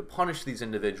not to be to punish these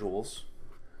individuals,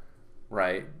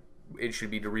 right? It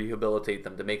should be to rehabilitate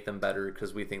them, to make them better,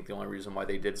 because we think the only reason why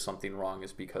they did something wrong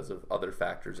is because of other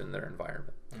factors in their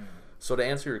environment. So to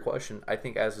answer your question, I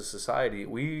think as a society,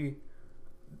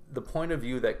 the point of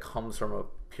view that comes from a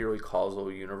purely causal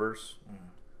universe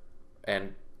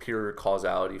and pure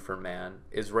causality for man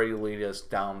is ready to lead us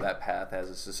down that path as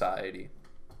a society.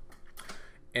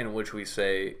 in which we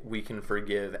say we can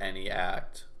forgive any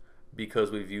act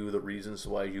because we view the reasons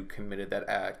why you committed that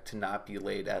act to not be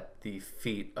laid at the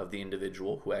feet of the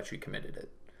individual who actually committed it,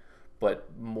 but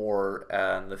more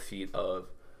on the feet of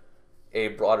a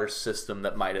broader system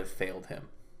that might have failed him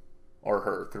or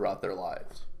her throughout their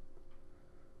lives.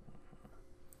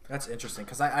 That's interesting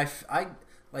because I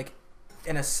like,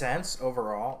 in a sense,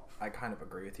 overall, I kind of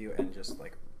agree with you and just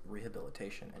like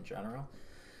rehabilitation in general.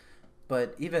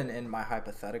 But even in my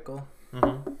hypothetical,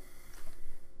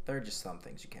 there are just some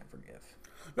things you can't forgive.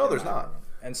 No, there's not. Opinion.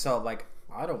 And so, like,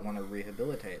 I don't want to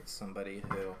rehabilitate somebody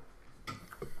who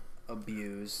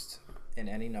abused in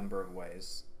any number of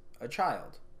ways a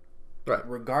child. Right.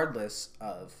 Regardless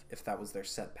of if that was their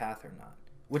set path or not.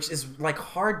 Which is, like,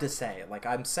 hard to say. Like,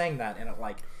 I'm saying that and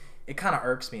it kind of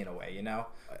irks me in a way, you know?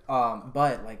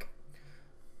 But, like...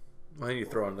 Well, then you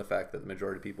throw in the fact that the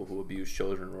majority of people who abuse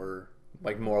children were,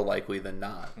 like, more likely than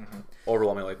not,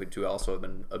 overwhelmingly likely to also have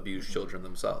been abused children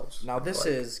themselves. Now, this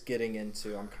is getting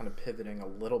into... I'm kind of pivoting a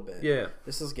little bit. Yeah.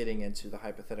 This is getting into the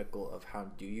hypothetical of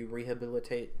how do you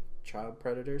rehabilitate child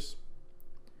predators?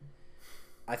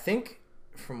 I think...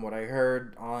 From what I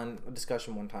heard on a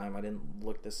discussion one time, I didn't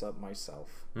look this up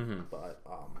myself, but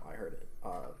I heard it.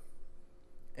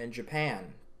 In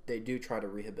Japan, they do try to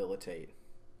rehabilitate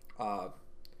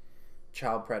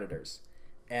child predators.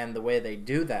 And the way they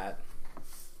do that,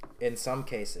 in some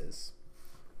cases,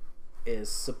 is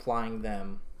supplying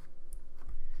them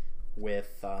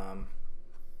with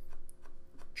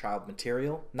child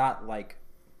material. Not like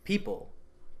people.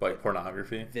 Like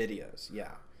pornography? Videos,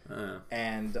 yeah.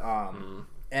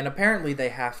 And apparently they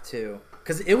have to,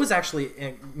 because it was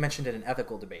actually mentioned in an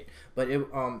ethical debate, but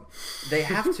they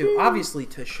have to obviously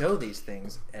to show these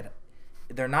things. And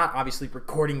they're not obviously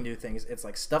recording new things. It's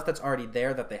like stuff that's already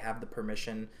there that they have the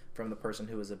permission from the person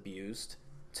who was abused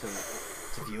to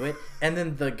view it. And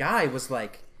then the guy was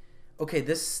like, okay,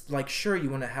 this, like, sure, you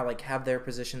want to have their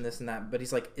position, this and that, but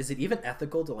he's like, is it even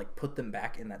ethical to, like, put them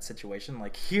back in that situation?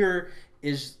 Like, here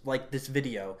is, like, this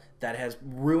video that has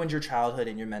ruined your childhood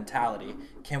and your mentality.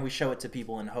 Can we show it to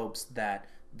people in hopes that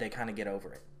they kind of get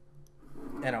over it?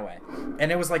 In a way.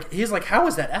 And it was like, he's like, how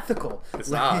is that ethical?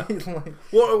 It's not.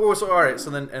 Well, so, all right,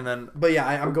 so then... But yeah,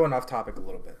 I'm going off topic a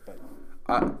little bit,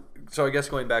 but... So I guess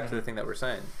going back to the thing that we're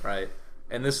saying, right?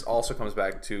 And this also comes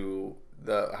back to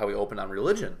how we opened on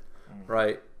religion.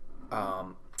 Right,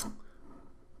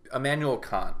 Immanuel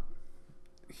Kant,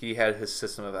 he had his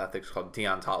system of ethics called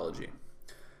deontology,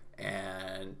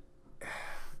 and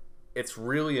it's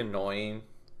really annoying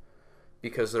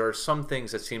because there are some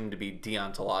things that seem to be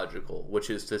deontological, which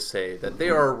is to say that they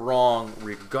are wrong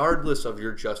regardless of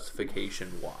your justification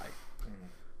why.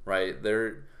 Right?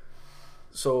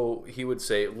 So he would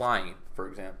say lying, for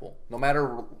example, no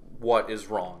matter what is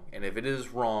wrong, and if it is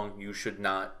wrong, you should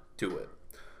not do it.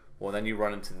 Well, then you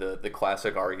run into the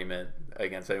classic argument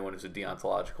against anyone who's a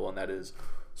deontological, and that is,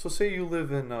 so say you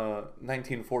live in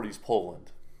 1940s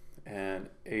Poland, and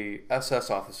a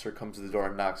SS officer comes to the door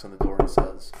and knocks on the door and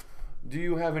says, do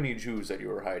you have any Jews that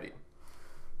you are hiding?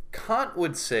 Kant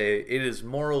would say it is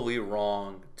morally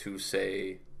wrong to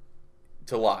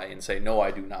lie and say, no, I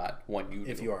do not, when you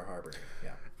do. If you are harboring,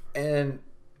 yeah. And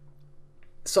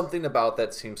something about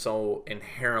that seems so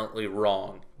inherently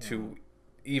wrong to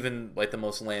even like the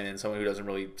most layman, someone who doesn't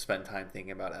really spend time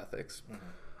thinking about ethics.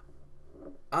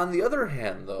 On the other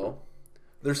hand, though,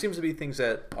 there seems to be things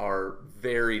that are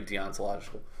very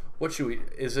deontological.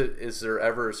 Is there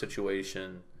ever a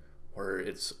situation where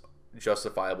it's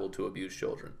justifiable to abuse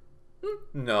children?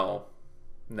 No.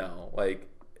 Like,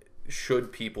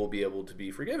 should people be able to be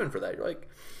forgiven for that? You're like,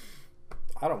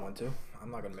 I don't want to.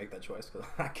 I'm not going to make that choice because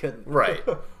I couldn't. Right.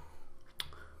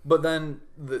 But then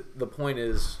the point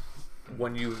is,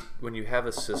 when you have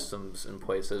a systems in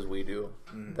place as we do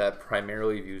that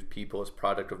primarily views people as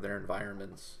product of their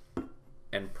environments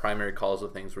and primary cause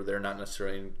of things where they're not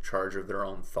necessarily in charge of their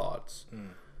own thoughts,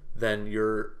 then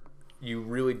you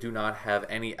really do not have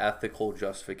any ethical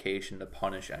justification to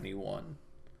punish anyone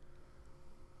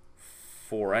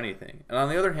for anything. And on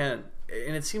the other hand,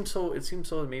 and it seems so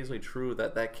amazingly true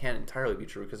that can't entirely be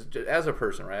true, because as a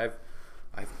person, right,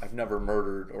 I've never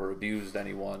murdered or abused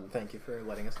anyone. Thank you for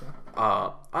letting us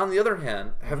know. On the other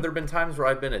hand, have there been times where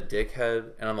I've been a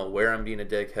dickhead and I'm aware I'm being a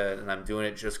dickhead and I'm doing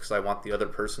it just because I want the other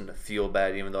person to feel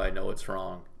bad even though I know it's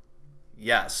wrong?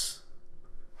 Yes.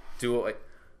 Do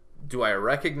I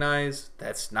recognize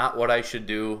that's not what I should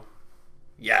do?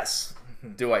 Yes.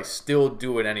 Do I still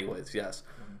do it anyways? Yes.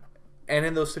 And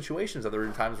in those situations, there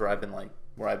been times where I've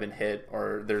been hit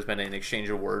or there's been an exchange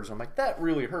of words. I'm like, that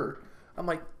really hurt. I'm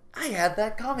like, I had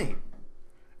that coming.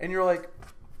 And you're like,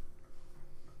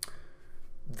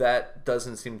 that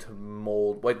doesn't seem to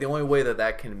mold. Like, the only way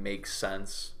that can make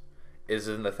sense is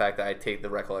in the fact that I take the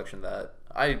recollection that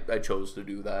I chose to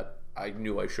do that. I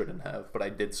knew I shouldn't have, but I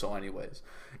did so anyways.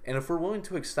 And if we're willing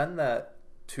to extend that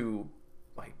to,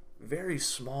 like, very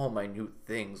small, minute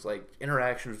things, like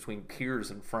interactions between peers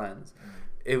and friends,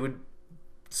 it would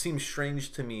seem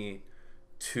strange to me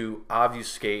to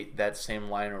obfuscate that same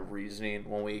line of reasoning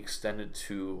when we extend it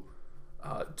to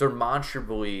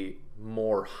demonstrably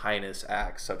more heinous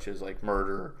acts, such as like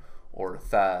murder or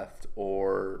theft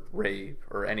or rape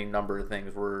or any number of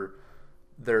things where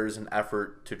there's an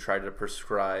effort to try to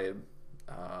prescribe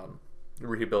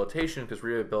rehabilitation, because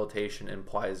rehabilitation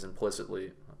implies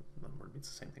implicitly, the word means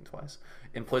the same thing twice,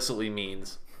 implicitly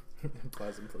means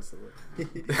implies implicitly.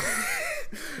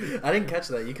 I didn't catch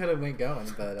that. You could have went going,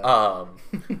 but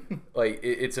like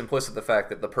it's implicit the fact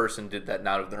that the person did that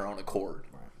not of their own accord,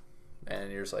 right.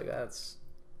 And you're just like,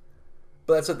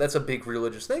 but that's a big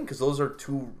religious thing, because those are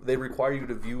two. They require you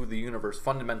to view the universe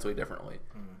fundamentally differently,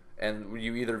 and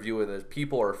you either view it as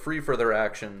people are free for their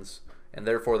actions and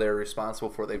therefore they're responsible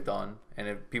for what they've done, and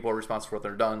if people are responsible for what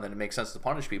they're done, then it makes sense to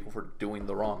punish people for doing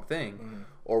the wrong thing,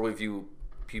 or we view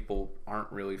people aren't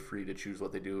really free to choose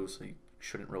what they do, so you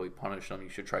shouldn't really punish them. You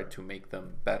should try to make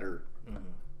them better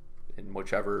in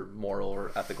whichever moral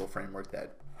or ethical framework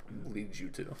that leads you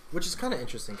to. Which is kind of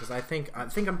interesting, because I think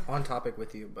I'm on topic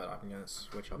with you, but I'm gonna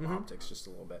switch up optics just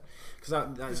a little bit,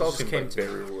 because this all seems like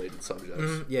very related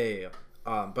subjects. Yeah.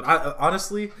 But I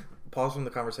honestly, pause from the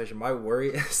conversation. My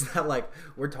worry is that, like,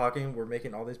 we're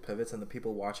making all these pivots, and the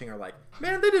people watching are like,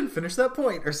 man, they didn't finish that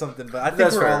point or something. But I think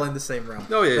That's we're fair. all in the same realm.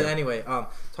 Oh yeah. But anyway,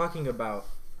 talking about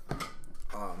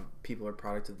people are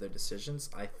product of their decisions,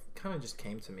 I kind of just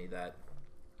came to me that,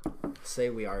 say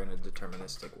we are in a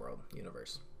deterministic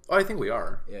universe. Oh, I think we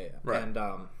are. Yeah. Right. And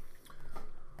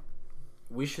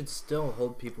we should still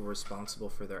hold people responsible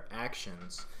for their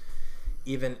actions,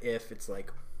 even if it's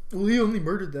like, well, he only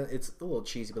murdered that. It's a little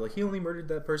cheesy, but like, he only murdered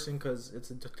that person because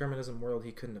it's a determinism world.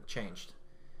 He couldn't have changed.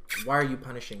 Why are you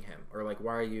punishing him? Or like,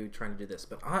 why are you trying to do this?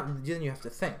 But then you have to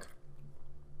think,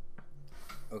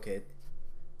 okay,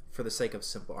 for the sake of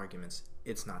simple arguments,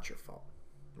 it's not your fault,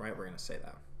 right? We're going to say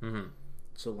that. Mm-hmm.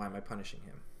 So why am I punishing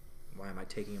him? Why am I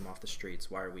taking him off the streets?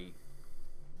 Why are we,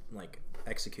 like,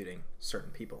 executing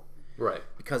certain people? Right.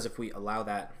 Because if we allow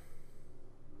that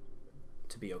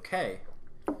to be okay,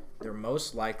 they're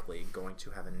most likely going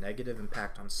to have a negative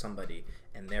impact on somebody,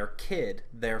 and their kid,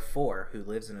 therefore, who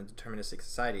lives in a deterministic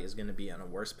society, is going to be in a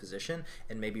worse position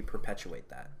and maybe perpetuate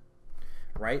that,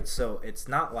 right? So it's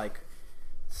not like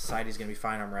society's going to be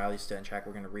fine, our morality's still in check,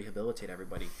 we're going to rehabilitate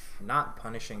everybody. Not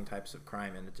punishing types of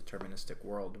crime in a deterministic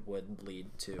world would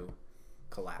lead to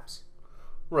collapse.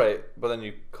 Right, but then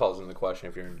you calls into question,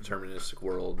 if you're in a deterministic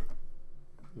world,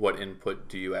 what input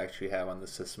do you actually have on the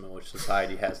system in which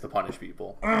society has to punish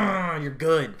people? You're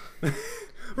good.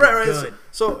 Right. Good.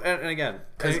 So and again,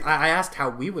 because I asked how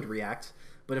we would react,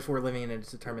 but if we're living in a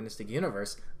deterministic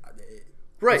universe,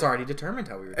 right, it's already determined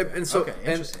how we would react. And so, okay,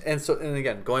 interesting. and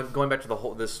again, going back to the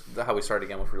whole how we started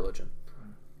again with religion.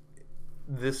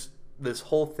 This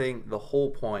whole thing, the whole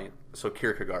point. So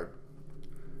Kierkegaard,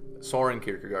 Soren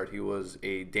Kierkegaard, he was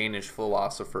a Danish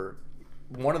philosopher.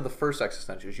 One of the first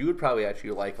existentialists. You would probably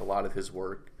actually like a lot of his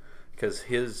work, because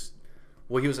he was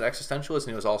an existentialist, and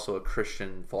he was also a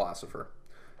Christian philosopher.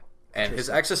 And his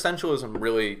existentialism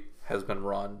really has been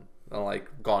run and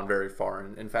like gone very far.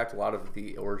 And in fact, a lot of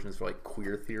the origins for like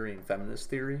queer theory and feminist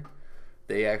theory,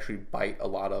 they actually bite a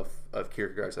lot of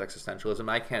Kierkegaard's existentialism.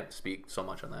 I can't speak so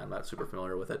much on that. I'm not super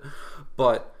familiar with it,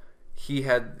 but he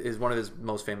is one of his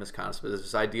most famous concepts is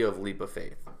this idea of leap of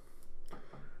faith.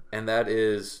 And that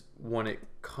is, when it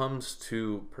comes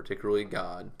to particularly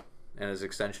God, and as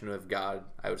extension of God,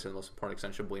 I would say the most important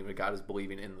extension of believing in God is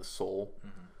believing in the soul,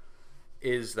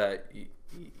 is that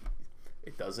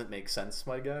it doesn't make sense,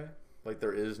 my guy. Like,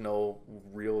 there is no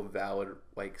real valid,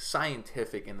 like,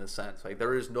 scientific in the sense. Like,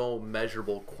 there is no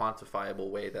measurable, quantifiable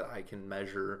way that I can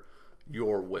measure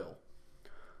your will.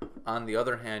 On the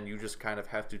other hand, you just kind of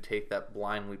have to take that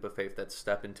blind leap of faith, that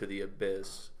step into the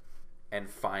abyss, and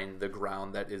find the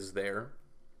ground that is there,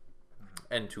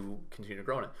 and to continue to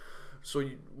grow in it. So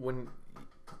when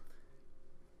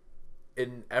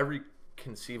in every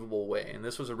conceivable way, and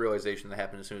this was a realization that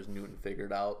happened as soon as Newton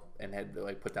figured out and had to,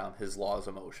 like, put down his laws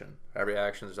of motion. Every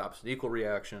action is opposite equal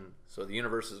reaction. So the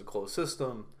universe is a closed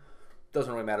system.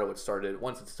 Doesn't really matter what started.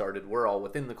 Once it started, we're all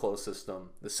within the closed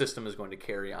system. The system is going to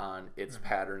carry on its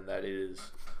pattern that it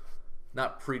is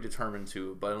not predetermined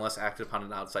to, but unless acted upon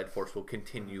an outside force, will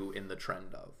continue in the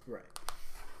trend of. Right.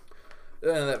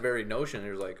 And that very notion,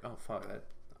 you're like, oh fuck,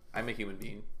 I'm a human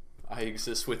being. I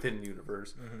exist within the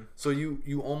universe. Mm-hmm. So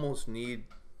you almost need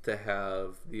to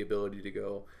have the ability to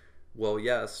go, well,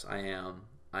 yes, I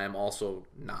am also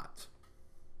not.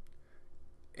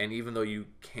 And even though you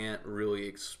can't really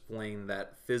explain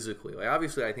that physically, like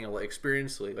obviously I think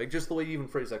experientially, like just the way you even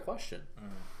phrase that question,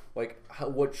 like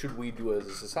what should we do as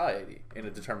a society in a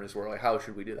determinist world? Like how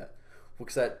should we do that?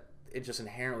 Because that it's just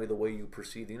inherently the way you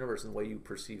perceive the universe and the way you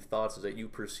perceive thoughts is that you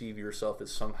perceive yourself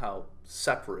as somehow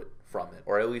separate from it,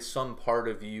 or at least some part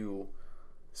of you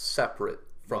separate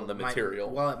from the material.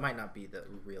 Well, it might not be the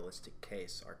realistic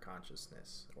case. Our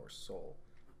consciousness or soul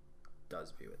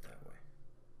does view it that way.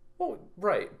 Well,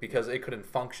 right, because it couldn't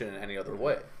function in any other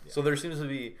way. Yeah. So there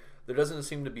doesn't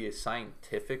seem to be a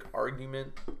scientific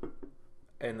argument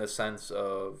in the sense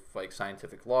of like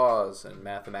scientific laws and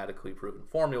mathematically proven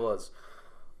formulas.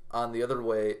 On the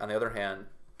other hand,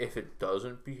 if it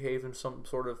doesn't behave in some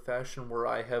sort of fashion where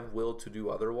I have will to do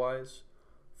otherwise,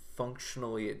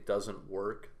 functionally it doesn't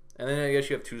work. And then I guess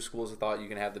you have two schools of thought. You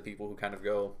can have the people who kind of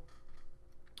go,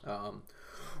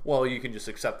 well, you can just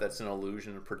accept that's an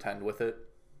illusion and pretend with it.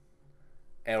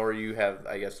 Or you have,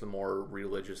 I guess, the more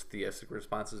religious theistic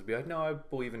responses be like, no, I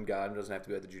believe in God. It doesn't have to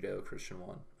be like the Judeo-Christian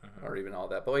one or even all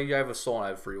that. But like, I have a soul and I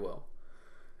have free will.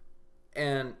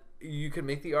 And you could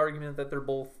make the argument that they're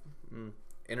both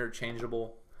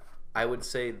interchangeable. I would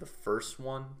say the first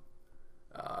one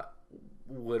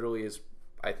literally is,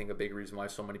 I think, a big reason why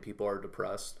so many people are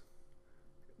depressed,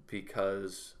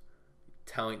 because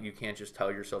you can't just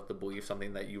tell yourself to believe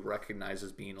something that you recognize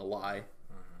as being a lie.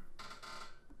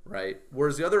 Right?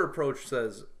 Whereas the other approach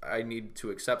says, I need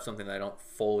to accept something that I don't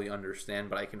fully understand,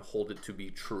 but I can hold it to be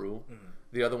true.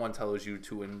 The other one tells you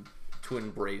to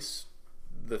embrace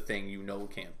the thing you know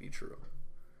can't be true.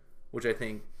 Which I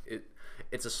think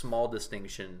it's a small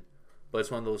distinction, but it's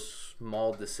one of those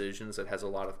small decisions that has a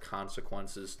lot of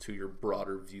consequences to your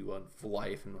broader view of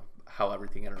life and how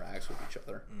everything interacts with each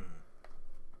other.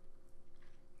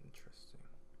 Interesting.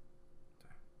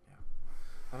 Yeah.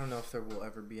 I don't know if there will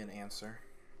ever be an answer,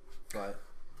 but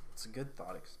it's a good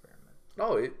thought experiment.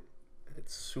 Oh,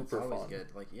 it's super it's always fun. Good.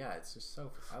 Like, yeah, it's just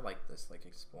so. I like this, like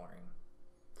exploring.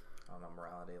 I don't know,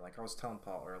 morality. Like I was telling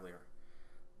Paul earlier,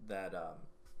 that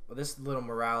this little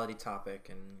morality topic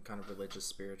and kind of religious,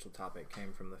 spiritual topic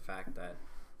came from the fact that,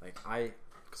 like,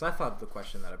 because I thought the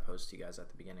question that I posed to you guys at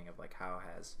the beginning of like how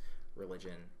has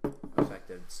religion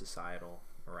affected societal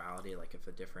morality? Like if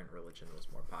a different religion was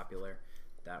more popular,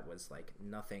 that was like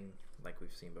nothing like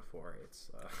we've seen before. It's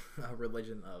a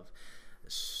religion of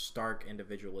stark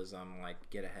individualism, like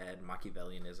get ahead,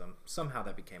 Machiavellianism. Somehow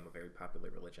that became a very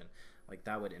popular religion. Like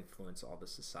that would influence all the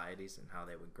societies and how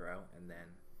they would grow, and then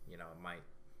it might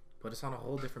put us on a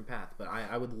whole different path. But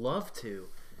I would love to,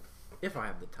 if I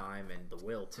have the time and the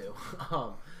will to,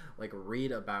 like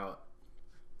read about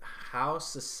how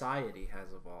society has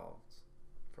evolved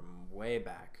from way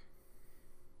back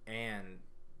and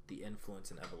the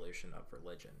influence and evolution of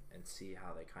religion, and see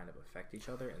how they kind of affect each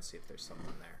other, and see if there's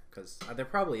something there, because there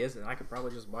probably isn't. I could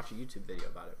probably just watch a YouTube video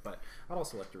about it, but I'd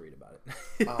also like to read about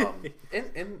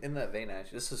it. In that vein,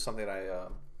 actually, this is something I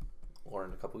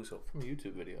learned a couple weeks ago from a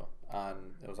YouTube video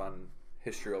it was on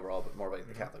history overall, but more like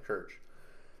the Catholic Church.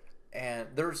 And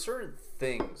there are certain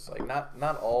things, like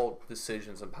not all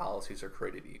decisions and policies are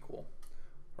created equal,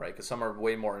 right? Because some are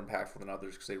way more impactful than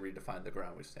others because they redefine the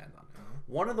ground we stand on.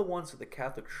 One of the ones that the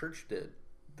Catholic Church did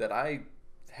that I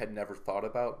had never thought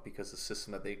about, because the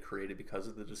system that they created because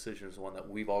of the decision is one that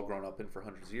we've all grown up in for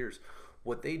hundreds of years.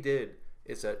 What they did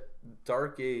is that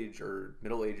Dark Age or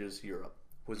Middle Ages Europe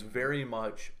was very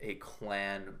much a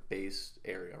clan-based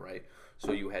area, right?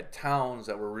 So you had towns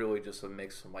that were really just a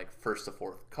mix of like first to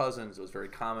fourth cousins. It was very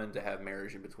common to have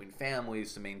marriage in between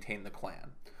families to maintain the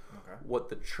clan. Okay. What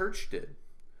the church did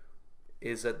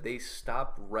is that they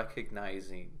stopped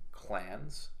recognizing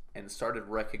clans and started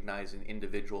recognizing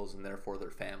individuals and therefore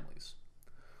their families.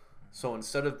 So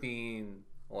instead of being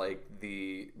like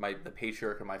the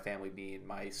patriarch of my family being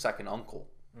my second uncle,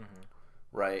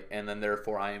 right, and then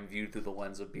therefore I am viewed through the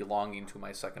lens of belonging to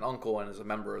my second uncle and as a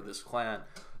member of this clan,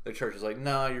 the church is like,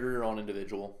 no, you're your own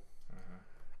individual.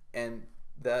 And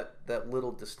that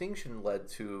little distinction led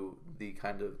to the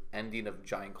kind of ending of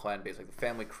giant clan base, like the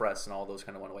family crests and all those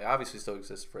kind of went away. Obviously still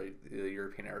exists for the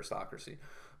European aristocracy,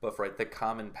 but for the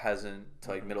common peasant to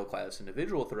like middle class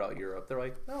individual throughout Europe, they're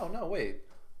like, no, wait,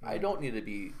 I don't need to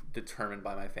be determined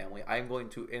by my family. I'm going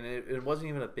to, and it wasn't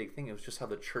even a big thing. It was just how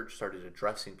the church started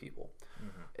addressing people.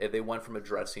 They went from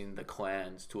addressing the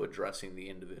clans to addressing the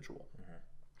individual.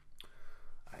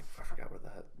 I forgot where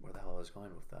the hell I was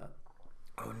going with that.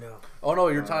 Oh no,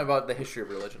 you're talking about the history of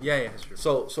religion. Yeah, history.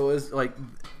 So it's like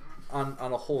on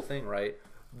a whole thing, right?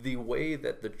 the way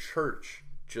that the church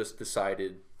just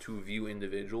decided to view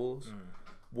individuals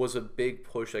was a big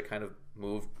push that kind of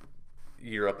moved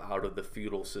Europe out of the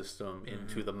feudal system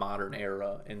into the modern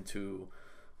era, into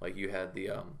like you had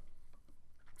the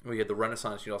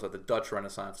Renaissance, you also had the Dutch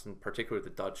Renaissance, and particularly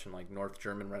the Dutch and like North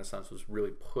German Renaissance was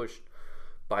really pushed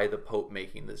by the Pope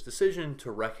making this decision to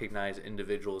recognize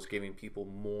individuals, giving people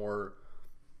more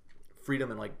freedom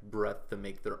and like breadth to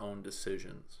make their own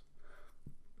decisions.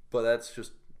 But that's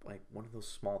just like one of those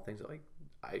small things that like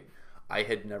I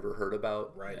had never heard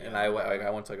about, Right? And Yeah. I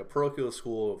went to like a parochial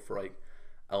school for like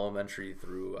elementary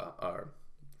through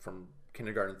from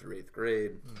kindergarten through 8th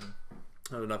grade.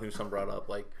 Nothing some brought up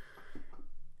like,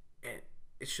 and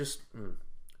it's just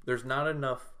there's not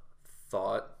enough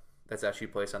thought that's actually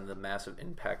placed on the massive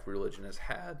impact religion has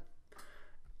had,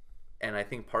 and I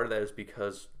think part of that is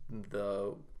because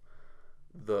the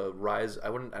rise. I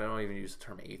don't even use the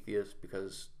term atheist,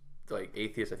 because like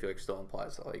atheist I feel like still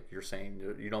implies that like you're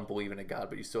saying you don't believe in a God,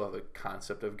 but you still have a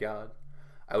concept of God.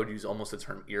 I would use almost the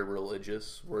term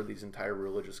irreligious, where these entire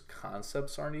religious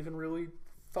concepts aren't even really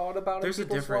thought about. There's a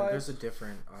term for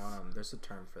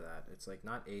that. It's like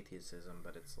not atheism,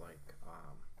 but it's like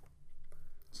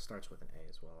it starts with an A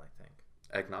as well, I think.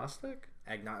 Agnostic?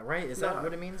 Right? Is that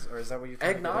what it means, or is that what you're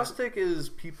trying Agnostic is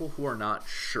people who are not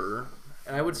sure.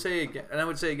 And I would say again,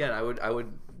 I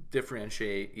would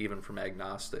differentiate even from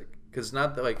agnostic, because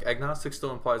not that like agnostic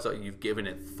still implies that you've given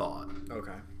it thought.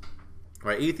 Okay.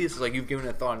 Right? Atheist is like you've given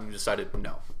it thought and you decided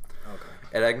no. Okay.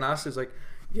 And agnostic is like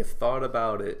you've thought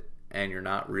about it and you're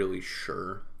not really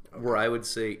sure. Okay. Where I would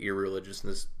say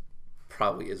irreligiousness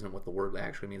probably isn't what the word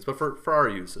actually means, but for our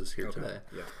uses here today,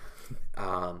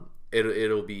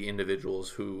 it'll be individuals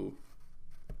who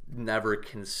never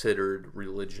considered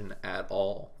religion at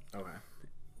all. Okay.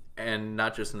 And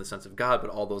not just in the sense of God,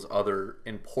 but all those other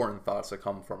important thoughts that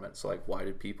come from it. So like, why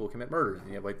did people commit murder? And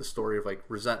you have like the story of like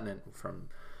resentment from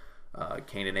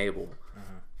Cain and Abel.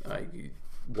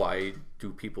 Why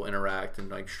do people interact and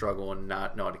like struggle and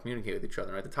not know how to communicate with each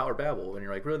other? Right? The Tower of Babel, and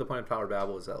you're like, really, the point of Tower of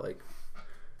Babel is that like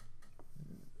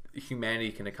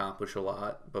humanity can accomplish a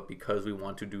lot, but because we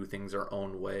want to do things our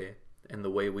own way, and the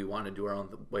way we want to do our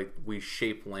own, like we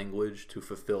shape language to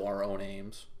fulfill our own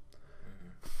aims,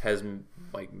 has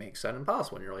like makes that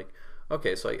impossible. And you're like,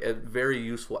 okay, so like very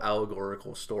useful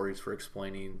allegorical stories for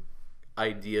explaining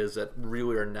ideas that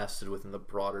really are nested within the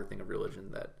broader thing of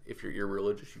religion that if you're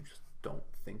irreligious you just don't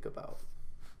think about.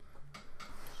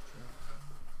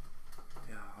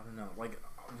 Yeah, I don't know. Like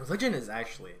religion is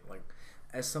actually like,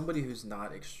 as somebody who's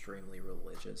not extremely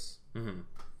religious,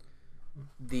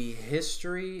 the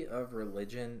history of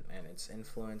religion and its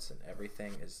influence and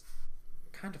everything is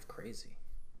kind of crazy.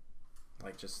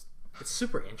 Like, just, it's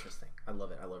super interesting. I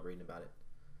love it. I love reading about it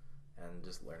and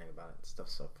just learning about it.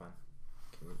 Stuff's so fun.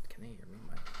 Can they hear me?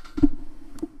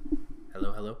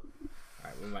 Hello? All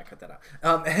right, we might cut that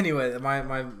out. Anyway,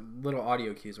 my little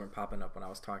audio cues weren't popping up when I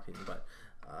was talking, but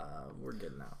we're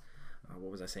good now.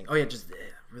 What was I saying? Oh yeah, just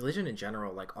religion in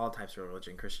general, like all types of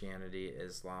religion, Christianity,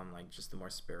 Islam, like just the more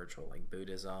spiritual, like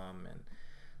Buddhism, and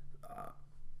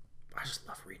I just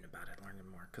love reading about it, learning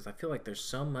more, because I feel like there's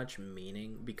so much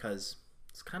meaning, because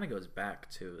this kind of goes back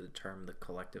to the term the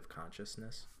collective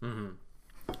consciousness.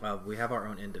 We have our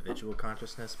own individual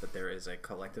consciousness, but there is a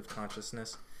collective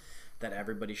consciousness that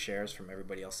everybody shares from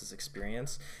everybody else's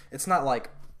experience. It's not like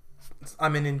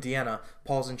I'm in Indiana,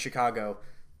 Paul's in Chicago,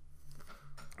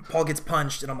 Paul gets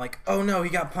punched, and I'm like, oh no, he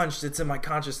got punched. It's in my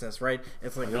consciousness, right?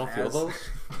 It's like, you don't feel those?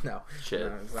 No.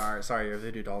 Shit. No, sorry, your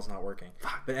voodoo doll's not working.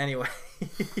 But anyway,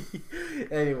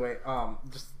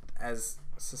 just as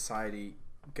society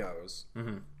goes, I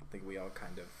think we all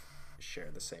kind of share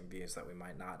the same views that we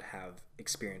might not have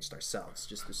experienced ourselves,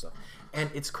 just through stuff. And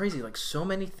it's crazy, like so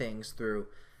many things through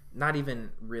not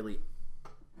even really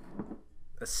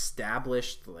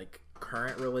established, like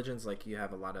current religions. Like you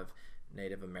have a lot of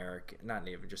Native American, not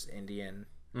Native, just Indian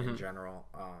in general,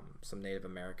 some Native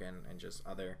American, and just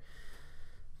other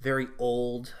very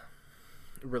old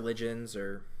religions,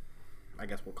 or I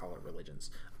guess we'll call it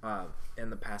religions, in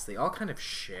the past. They all kind of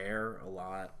share a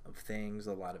lot of things,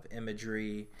 a lot of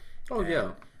imagery. Oh,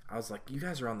 yeah. I was like, you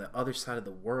guys are on the other side of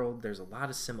the world. There's a lot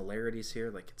of similarities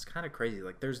here. Like, it's kind of crazy.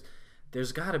 Like, there's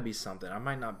got to be something. I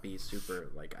might not be super,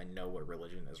 like, I know what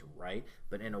religion is, right?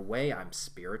 But in a way, I'm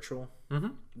spiritual.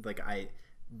 Like,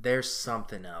 there's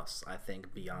something else, I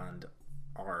think, beyond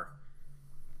our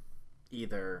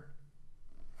either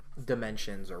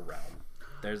dimensions or realm.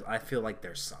 I feel like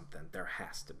there's something. There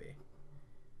has to be.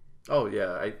 Oh,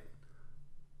 yeah.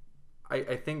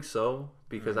 I think so,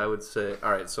 because I would say,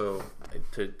 all right, so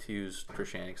to use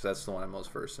Christianity, because that's the one I'm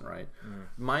most versed in, right?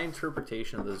 My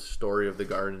interpretation of the story of the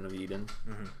Garden of Eden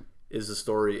is the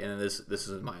story, and this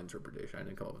is my interpretation. I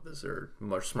didn't come up with this. There are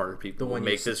much smarter people who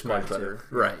make this much better.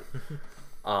 Right.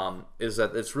 Is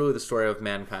that it's really the story of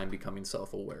mankind becoming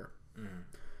self-aware.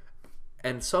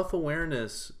 And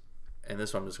self-awareness, and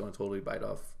this one I'm just going to totally bite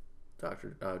off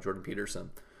Dr. Jordan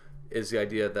Peterson, is the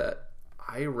idea that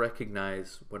I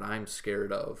recognize what I'm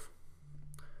scared of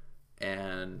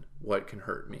and what can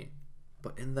hurt me.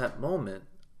 But in that moment,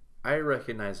 I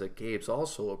recognize that Gabe's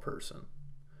also a person.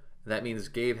 That means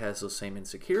Gabe has those same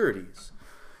insecurities.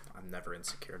 I'm never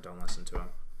insecure. Don't listen to him.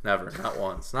 Never. Not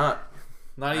once. Not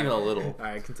even a little. All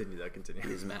right, continue that. Continue.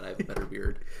 He's mad I have a better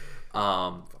beard.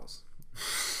 False.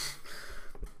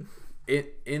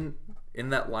 In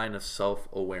that line of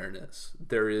self-awareness,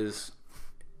 there is,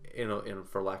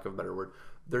 for lack of a better word,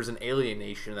 there's an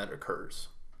alienation that occurs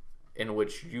in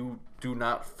which you do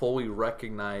not fully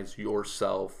recognize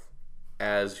yourself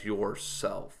as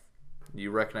yourself.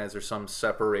 You recognize there's some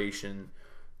separation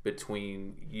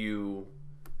between you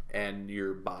and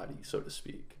your body, so to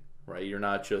speak, right? You're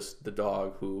not just the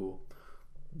dog who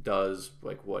does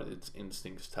like what its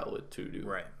instincts tell it to do.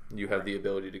 Right. You have the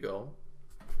ability to go,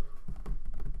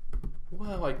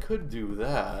 well, I could do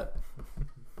that,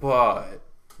 but,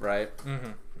 right?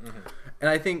 And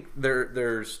I think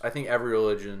I think every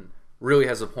religion really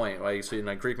has a point. Like, so in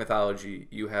like Greek mythology,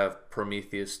 you have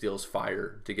Prometheus steals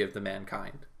fire to give to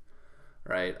mankind,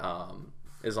 right?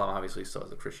 Islam obviously still has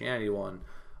the Christianity one.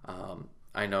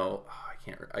 I know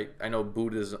I know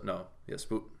Buddhism. No, yes,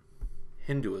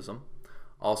 Hinduism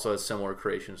also has similar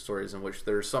creation stories in which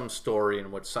there's some story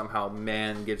in which somehow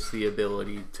man gets the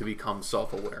ability to become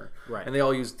self-aware. Right. And they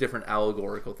all use different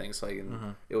allegorical things. Like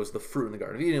it was the fruit in the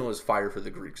Garden of Eden, it was fire for the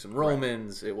Greeks and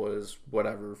Romans, it was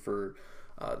whatever for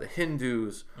the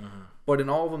Hindus. But in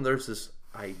all of them, there's this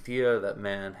idea that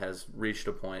man has reached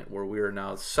a point where we are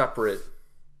now separate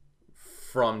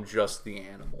from just the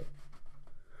animal.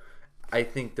 I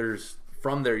think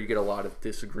from there you get a lot of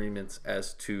disagreements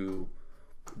as to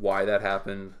why that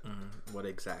happened, what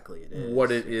exactly it is,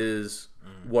 what it is,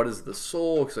 what is the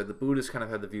soul, because like the Buddhists kind of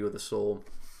had the view of the soul.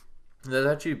 And that's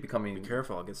actually becoming... Be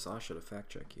careful, I'll get Sasha to fact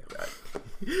check you.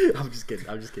 I'm just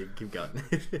kidding. Keep going.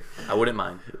 I wouldn't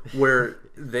mind. Where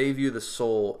they view the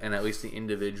soul and at least the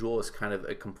individual as kind of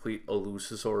a complete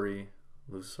illusory?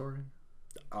 Illusion.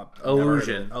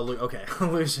 Okay,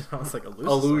 illusion. I was like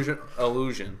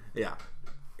Illusion. Yeah.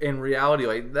 In reality,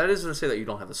 like, that isn't to say that you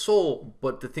don't have a soul,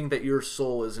 but to think that your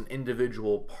soul is an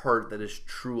individual part that is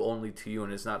true only to you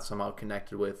and is not somehow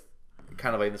connected with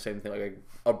kind of like the same thing, like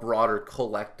a broader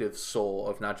collective soul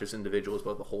of not just individuals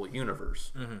but the whole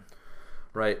universe,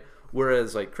 right?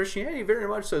 Whereas like Christianity very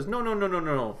much says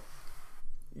no,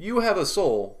 you have a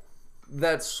soul,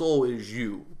 that soul is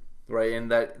you, right?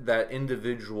 And that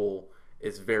individual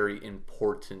is very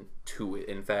important to it.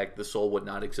 In fact, the soul would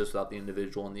not exist without the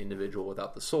individual, and the individual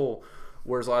without the soul.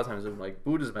 Whereas a lot of times, like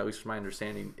Buddhism, at least from my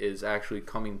understanding, is actually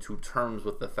coming to terms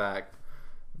with the fact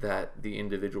that the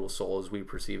individual soul, as we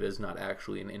perceive it, is not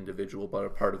actually an individual, but a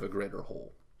part of a greater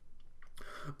whole.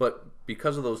 But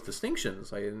because of those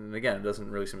distinctions, and again, it doesn't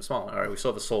really seem small. All right, we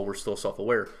still have a soul, we're still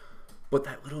self-aware, but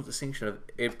that little distinction of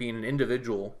it being an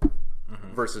individual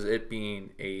versus it being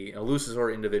an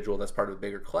illusory individual that's part of a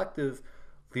bigger collective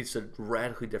leads to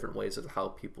radically different ways of how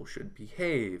people should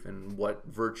behave and what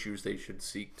virtues they should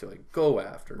seek to like go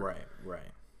after. Right.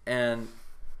 And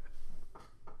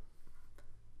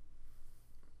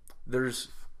there's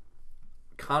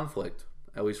conflict,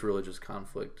 at least religious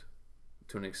conflict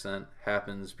to an extent,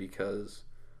 happens because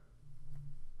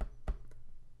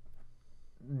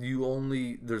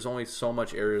there's only so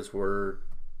much areas where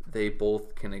they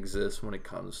both can exist when it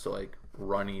comes to like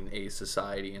running a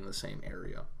society in the same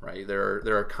area, right? There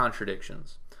are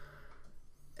contradictions,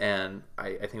 and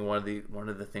I think one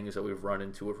of the things that we've run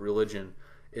into with religion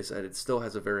is that it still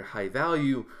has a very high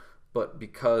value, but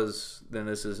because then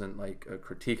this isn't like a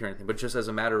critique or anything, but just as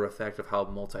a matter of fact of how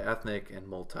multi-ethnic and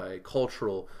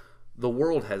multicultural the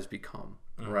world has become,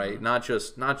 right? Not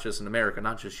just in America,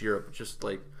 not just Europe, but just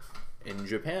like in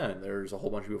Japan, there's a whole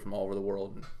bunch of people from all over the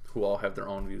world who all have their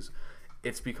own views.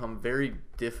 It's become very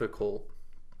difficult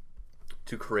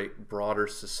to create broader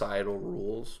societal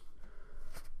rules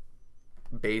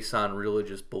based on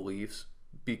religious beliefs,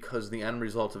 because the end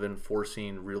result of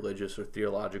enforcing religious or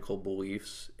theological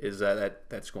beliefs is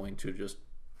that's going to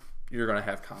you're going to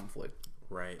have conflict.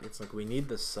 Right. It's like we need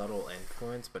the subtle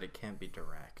influence, but it can't be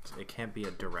direct. It can't be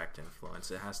a direct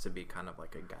influence. It has to be kind of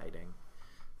like a guiding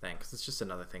thing, because it's just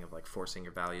another thing of like forcing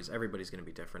your values. Everybody's going to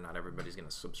be different. Not everybody's going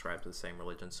to subscribe to the same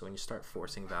religion. So when you start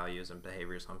forcing values and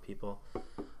behaviors on people,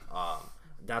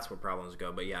 that's where problems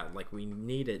go. But yeah, like we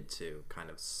needed to kind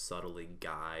of subtly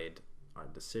guide our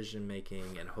decision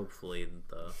making, and hopefully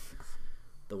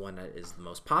the one that is the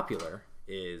most popular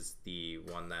is the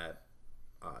one that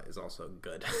is also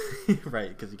good, right?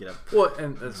 Because you get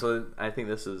and so I think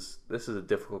this is a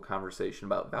difficult conversation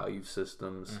about value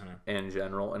systems in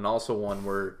general, and also one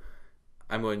where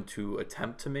I'm going to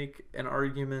attempt to make an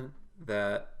argument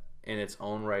that in its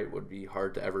own right would be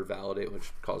hard to ever validate,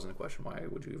 which calls into question why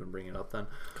would you even bring it up then?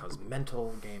 Because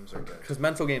mental games are good. Because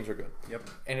mental games are good. Yep.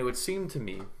 And it would seem to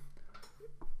me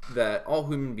that all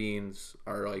human beings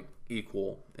are like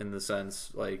equal in the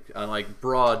sense, like on like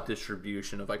broad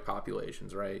distribution of like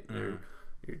populations, right? You're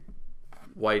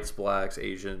whites, blacks,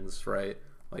 Asians, right?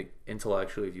 Like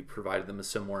intellectually, if you provided them a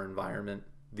similar environment,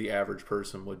 the average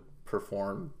person would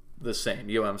perform the same.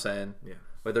 You know what I'm saying? Yeah.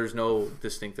 But there's no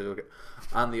distinctive.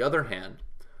 On the other hand,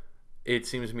 it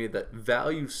seems to me that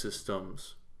value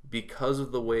systems, because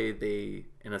of the way they,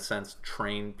 in a sense,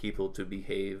 train people to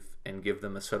behave and give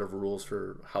them a set of rules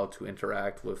for how to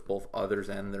interact with both others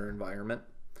and their environment,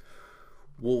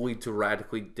 will lead to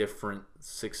radically different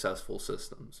successful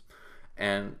systems.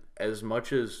 And as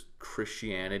much as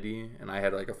Christianity, and I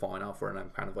had like a falling out for it, and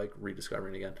I'm kind of like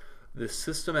rediscovering it again, the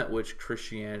system at which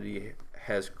Christianity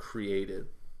has created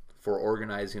for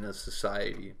organizing a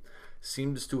society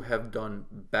seems to have done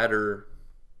better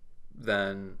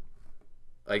than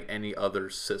like any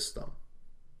other system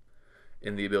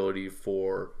in the ability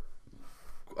for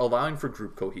allowing for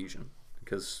group cohesion,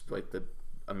 because like the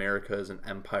America as an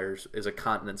empire is a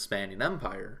continent spanning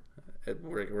empire.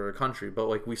 We're a country, but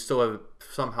like we still have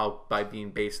somehow, by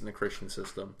being based in the Christian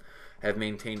system, have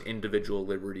maintained individual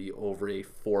liberty over a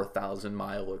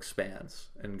 4,000-mile expanse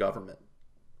in government,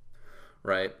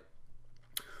 right?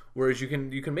 Whereas you can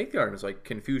make the arguments like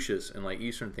Confucius and like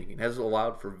Eastern thinking has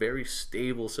allowed for very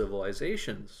stable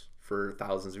civilizations for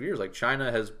thousands of years. Like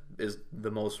China is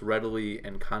the most readily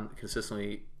and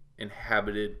consistently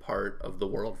inhabited part of the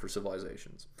world for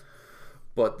civilizations.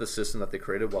 But the system that they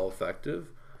created, while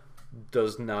effective,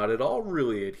 does not at all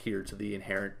really adhere to the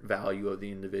inherent value of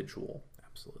the individual.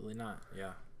 Absolutely not.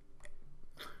 Yeah.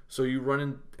 So you run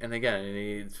in, and again,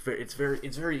 it's very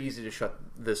easy to shut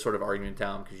this sort of argument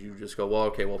down, because you just go, well,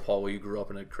 okay, well, Paul, you grew up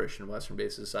in a Christian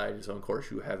Western-based society, so of course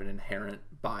you have an inherent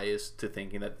bias to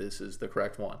thinking that this is the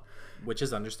correct one, which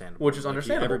is understandable.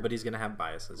 Everybody's gonna have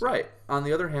biases, right? On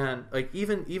the other hand, like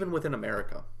even within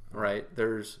America, right?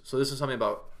 So this is something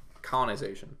about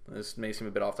colonization. This may seem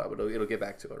a bit off topic, but it'll get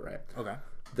back to it, right? Okay.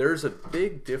 There's a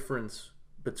big difference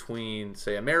between,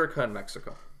 say, America and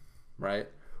Mexico, right?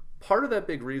 Part of that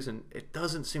big reason, it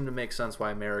doesn't seem to make sense why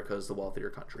America is the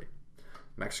wealthier country.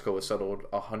 Mexico was settled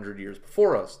 100 years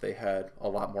before us. They had a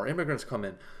lot more immigrants come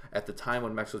in. At the time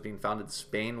when Mexico was being founded,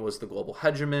 Spain was the global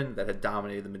hegemon that had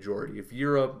dominated the majority of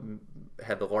Europe,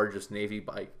 had the largest navy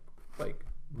by like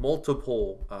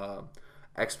multiple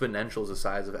exponentials the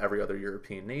size of every other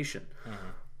European nation.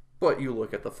 But you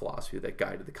look at the philosophy that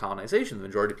guided the colonization. The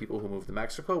majority of people who moved to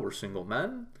Mexico were single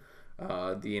men.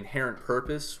 The inherent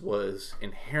purpose was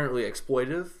inherently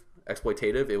exploitative.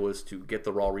 It was to get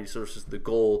the raw resources, the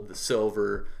gold, the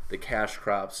silver, the cash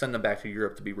crops, send them back to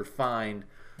Europe to be refined.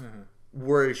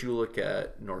 Whereas you look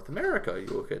at North America, you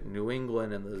look at New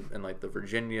England and like the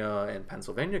Virginia and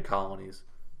Pennsylvania colonies,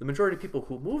 the majority of people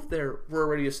who moved there were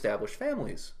already established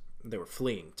families. They were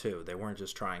fleeing too. They weren't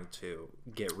just trying to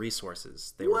get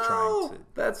resources. They were trying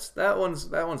to.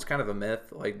 That one's kind of a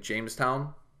myth. Like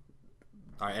Jamestown.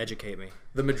 Educate me.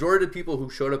 The majority of people who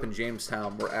showed up in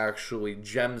Jamestown were actually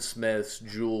gemsmiths,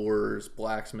 jewelers,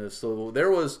 blacksmiths. So there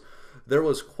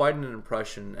was quite an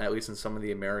impression, at least in some of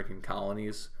the American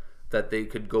colonies, that they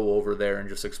could go over there and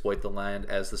just exploit the land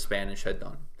as the Spanish had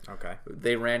done. Okay.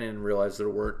 They ran in and realized there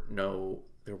were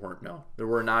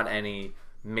not any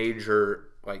major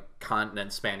like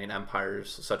continent spanning empires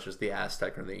such as the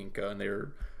Aztec or the Inca, and they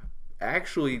were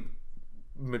actually,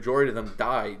 majority of them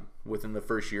died within the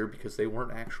first year because they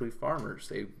weren't actually farmers.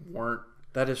 They weren't.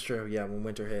 That is true. Yeah, when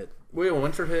winter hit. When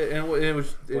winter hit, and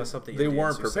they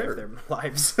weren't prepared. Their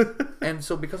lives. And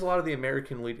so, because a lot of the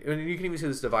American you can even see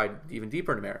this divide even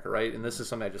deeper in America, right? And this is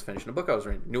something I just finished in a book I was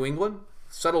reading. New England,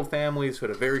 settled families who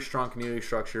had a very strong community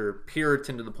structure,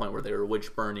 Puritan to the point where they were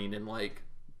witch burning and like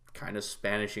kind of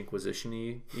Spanish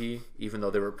Inquisition-y, even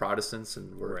though they were Protestants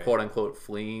and were quote unquote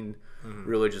fleeing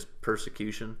religious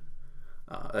persecution.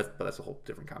 But that's a whole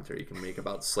different commentary you can make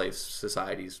about slave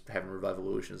societies having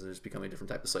revolutions and just becoming a different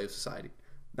type of slave society.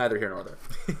 Neither here nor there.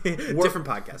 Different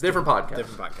podcast. Different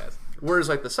podcast. Whereas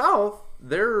like the South,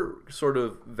 their sort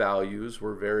of values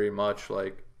were very much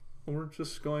like, we're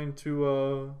just going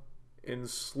to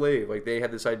enslave. Like they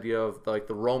had this idea of like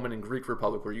the Roman and Greek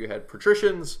Republic where you had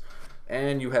patricians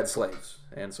and you had slaves.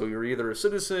 And so you were either a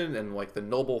citizen and like the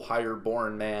noble higher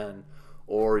born man,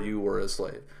 or you were a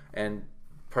slave. And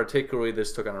particularly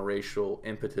this took on a racial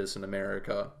impetus in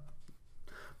America.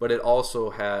 But it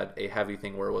also had a heavy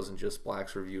thing where it wasn't just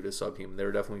blacks were viewed as subhuman. They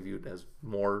were definitely viewed as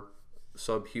more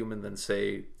subhuman than,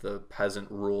 say, the peasant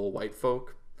rural white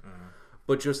folk.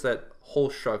 But just that whole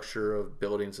structure of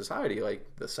building society,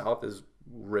 like the South is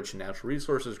rich in natural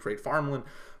resources, great farmland,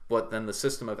 but then the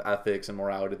system of ethics and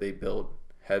morality they built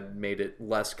had made it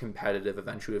less competitive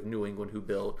eventually of New England, who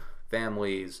built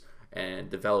families and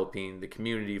developing the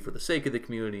community for the sake of the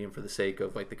community and for the sake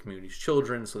of like the community's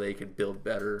children so they could build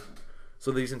better.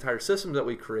 So these entire systems that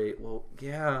we create, well,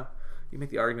 yeah, you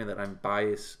make the argument that I'm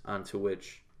biased onto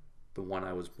which the one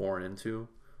I was born into,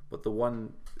 but the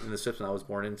one in the system I was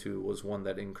born into was one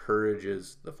that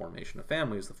encourages the formation of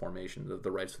families, the formation of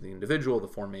the rights of the individual, the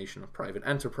formation of private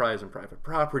enterprise and private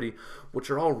property,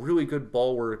 which are all really good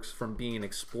bulwarks from being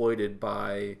exploited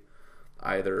by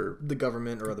either the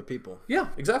government or other people. Yeah,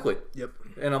 exactly. Yep.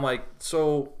 And I'm like,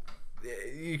 so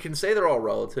you can say they're all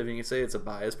relative and you can say it's a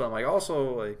bias, but I'm like,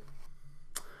 also, like,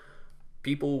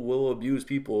 people will abuse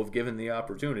people if given the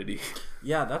opportunity.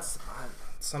 Yeah, that's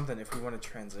something if we want to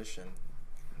transition.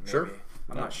 Maybe. Sure.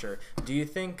 I'm not sure. Do you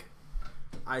think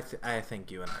I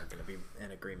think you and I are going to be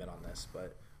in agreement on this,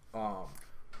 but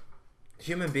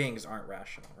human beings aren't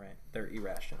rational, right? They're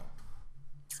irrational.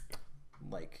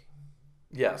 Like,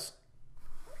 yes.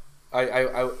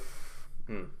 I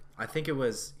think it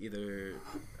was either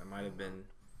it might have been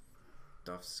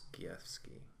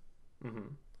Dostoevsky.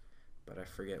 But I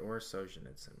forget, or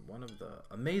Solzhenitsyn, one of the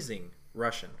amazing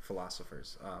Russian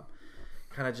philosophers,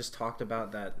 kind of just talked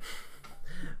about that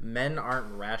men aren't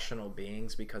rational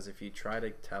beings because if you try to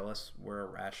tell us we're a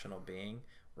rational being,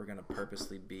 we're gonna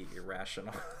purposely be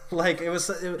irrational. Like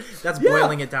that's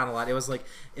boiling it down a lot. It was like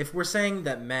if we're saying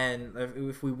that men,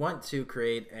 if we want to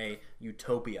create a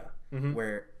utopia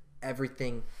where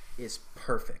everything is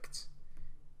perfect,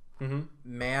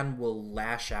 man will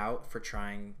lash out for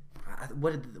trying.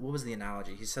 What was the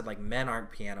analogy? He said like men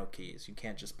aren't piano keys. You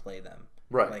can't just play them.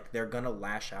 Right. Like they're gonna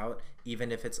lash out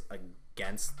even if it's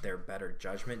against their better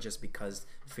judgment, just because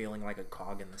feeling like a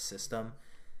cog in the system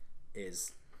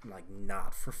is like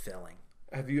not fulfilling.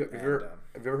 Have you ever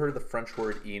heard of the French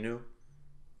word inu?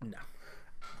 No.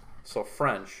 So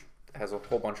French has a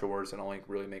whole bunch of words that only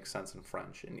really make sense in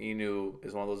French, and inu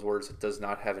is one of those words that does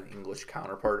not have an English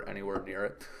counterpart anywhere near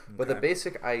it. But the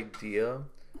basic idea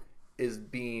is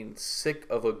being sick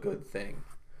of a good thing.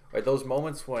 Right? Those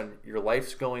moments when your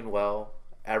life's going well,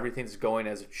 everything's going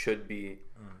as it should be,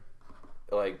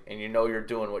 like, and you know you're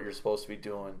doing what you're supposed to be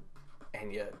doing,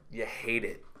 and you hate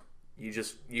it.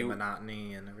 The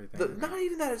monotony and everything. Not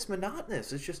even that it's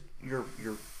monotonous. It's just you're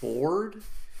bored,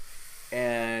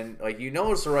 and like you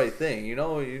know it's the right thing. You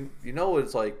know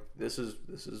it's like this is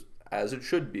as it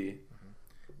should be.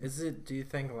 Is it? Do you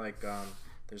think like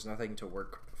there's nothing to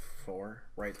work for,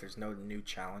 right? There's no new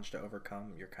challenge to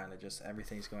overcome. You're kind of just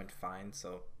everything's going fine.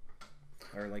 So,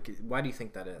 or like, why do you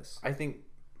think that is? I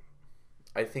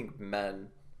think men,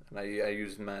 and I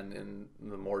use men in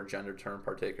the more gender term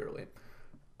particularly,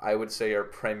 I would say are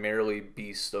primarily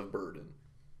beasts of burden.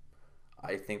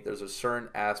 I think there's a certain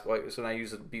aspect, so I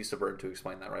use a beast of burden to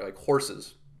explain that, right? Like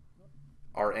horses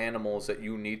are animals that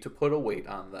you need to put a weight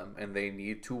on them and they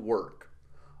need to work.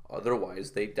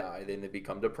 Otherwise, they die, then they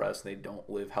become depressed, and they don't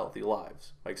live healthy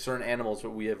lives. Like certain animals,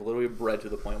 we have literally bred to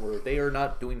the point where they are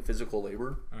not doing physical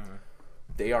labor.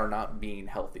 They are not being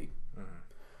healthy.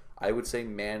 I would say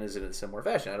man is in a similar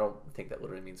fashion. I don't think that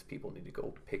literally means people need to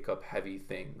go pick up heavy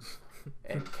things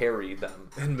and carry them.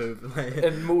 and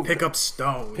move. Pick up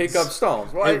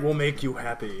stones. Right? It will make you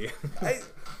happy.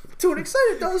 To an extent,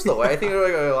 it does, though. I think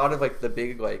like a lot of like the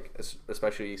big, like,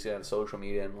 especially you see on social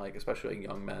media and like especially like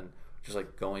young men just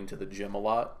like going to the gym a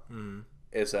lot,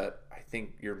 is that I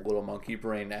think your little monkey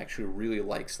brain actually really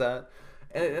likes that,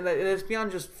 and it's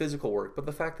beyond just physical work, but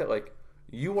the fact that like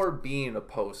you are being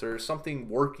opposed, there's something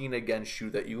working against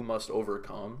you that you must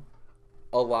overcome,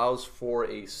 allows for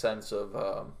a sense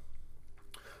of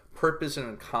purpose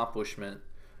and accomplishment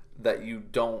that you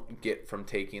don't get from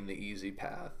taking the easy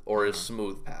path or a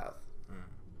smooth path.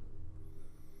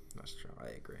 That's true. I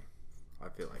agree. I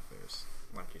feel like there's,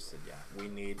 like you said, we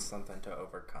need something to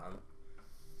overcome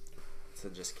to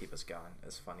just keep us going.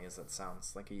 As funny as that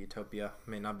sounds, like a utopia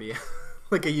may not be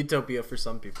like a utopia for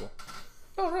some people.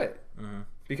 Oh, right.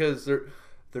 Because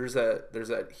there's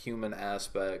that human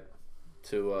aspect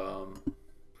to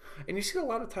and you see a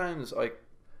lot of times like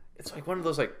it's like one of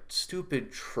those like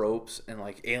stupid tropes in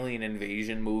like alien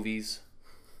invasion movies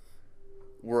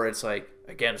where it's like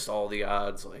against all the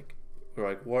odds, like or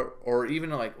like war, or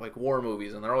even like war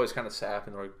movies, and they're always kind of sap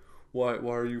and they're like, why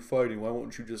are you fighting? Why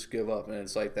won't you just give up? And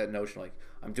it's like that notion like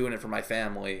I'm doing it for my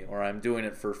family, or I'm doing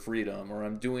it for freedom, or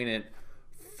I'm doing it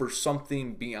for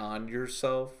something beyond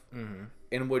yourself. Mm-hmm.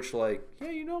 In which like,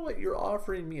 yeah, you know what, you're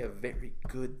offering me a very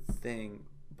good thing,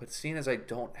 but seeing as I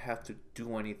don't have to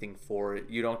do anything for it,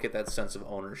 you don't get that sense of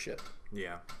ownership.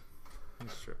 Yeah,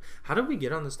 that's true. How did we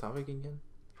get on this topic again?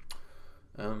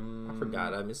 I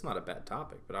forgot. I mean, it's not a bad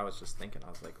topic, but I was just thinking. I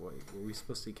was like, wait, were we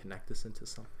supposed to connect this into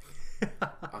something?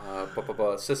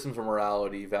 Systems of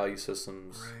morality, value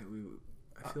systems.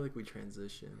 Right. I feel like we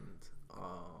transitioned.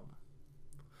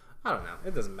 I don't know.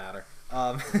 It doesn't matter.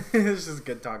 It's just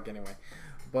good talk anyway.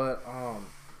 But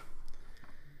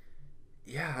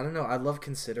yeah, I don't know. I love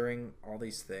considering all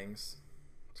these things.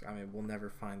 I mean, we'll never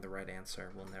find the right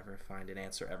answer. We'll never find an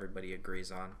answer everybody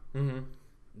agrees on. Mm-hmm.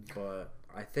 But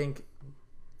I think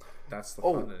that's the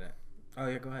fun in it. Oh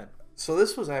yeah, go ahead. So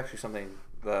this was actually something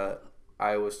that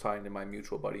I was talking to my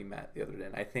mutual buddy Matt the other day,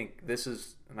 and I think this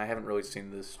is, and I haven't really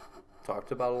seen this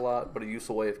talked about a lot, but a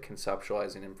useful way of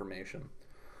conceptualizing information.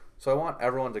 So I want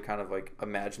everyone to kind of like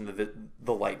imagine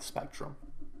the light spectrum,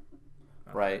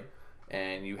 okay, right?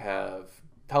 And you have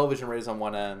television rays on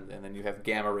one end, and then you have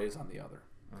gamma rays on the other.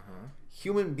 Uh-huh.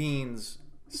 Human beings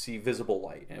see visible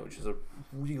light, which is a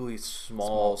really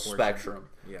small spectrum.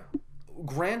 Yeah.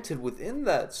 Granted, within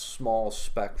that small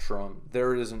spectrum,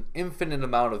 there is an infinite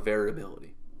amount of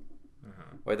variability.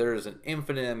 Uh-huh. Right? There is an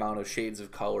infinite amount of shades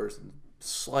of colors and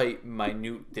slight,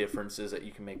 minute differences that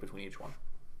you can make between each one.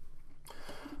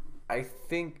 I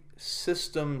think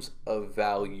systems of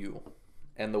value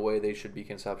and the way they should be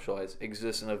conceptualized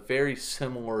exist in a very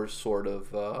similar sort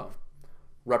of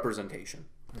representation,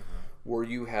 uh-huh, where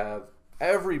you have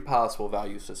every possible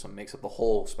value system makes up the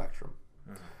whole spectrum.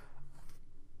 Uh-huh.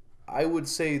 I would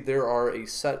say there are a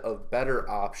set of better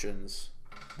options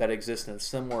that exist in a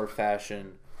similar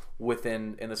fashion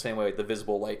in the same way the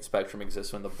visible light spectrum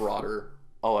exists in the broader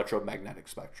electromagnetic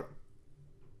spectrum.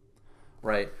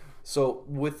 Right? So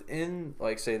within,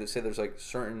 like, say there's like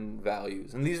certain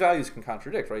values, and these values can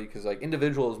contradict, right? Because like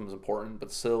individualism is important,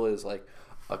 but still is like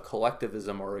a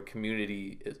collectivism or a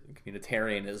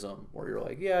communitarianism, where you're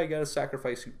like, yeah, you got to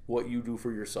sacrifice what you do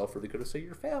for yourself for the good of, say,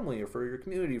 your family or for your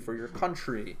community, for your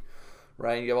country,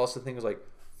 right? And you have also things like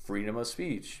freedom of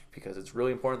speech, because it's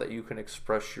really important that you can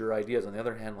express your ideas. On the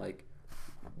other hand, like,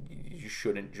 you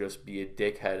shouldn't just be a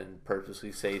dickhead and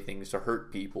purposely say things to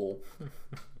hurt people.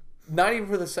 Not even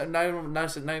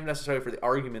necessarily for the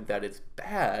argument that it's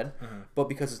bad, uh-huh, but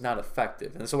because it's not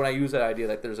effective. And so when I use that idea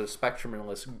that there's a spectrum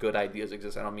unless good ideas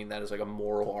exist, I don't mean that as like a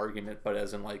moral argument, but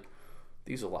as in like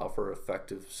these allow for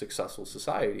effective, successful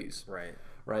societies. Right.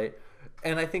 Right.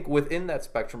 And I think within that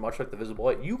spectrum, much like the visible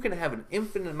light, you can have an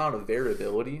infinite amount of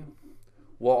variability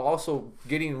while also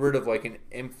getting rid of like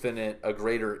a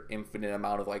greater infinite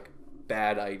amount of like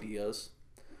bad ideas.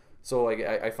 So like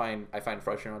I find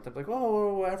frustrating when times like,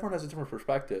 oh, everyone has a different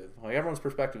perspective. Like everyone's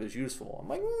perspective is useful. I'm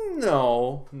like,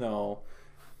 no,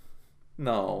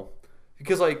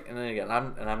 because like, and then again,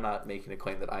 I'm not making a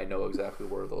claim that I know exactly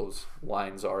where those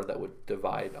lines are that would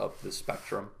divide up the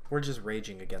spectrum. We're just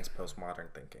raging against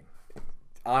postmodern thinking.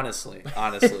 Honestly,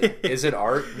 is it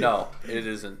art? No, it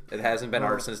isn't. It hasn't been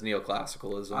art since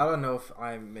neoclassicalism. I don't know if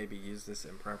I maybe used this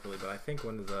improperly, but I think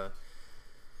one of the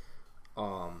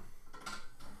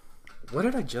what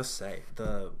did I just say?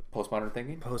 The postmodern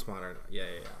thinking? Postmodern. Yeah.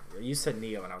 You said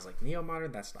neo, and I was like,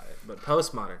 neo-modern? That's not it. But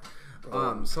postmodern.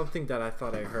 Something that I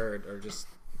thought I heard, or just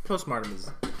postmodern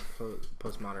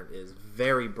is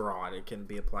very broad. It can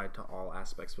be applied to all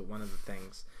aspects. But one of the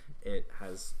things it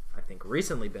has, I think,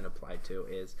 recently been applied to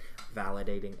is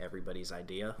validating everybody's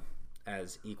idea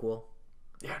as equal.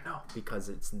 Yeah, no. Because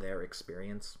it's their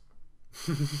experience.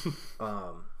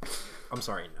 I'm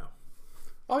sorry, no.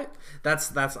 Oh,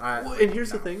 that's and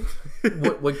here's the thing.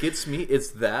 What gets me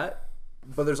is that,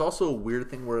 but there's also a weird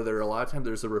thing where there are a lot of times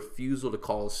there's a refusal to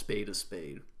call a spade a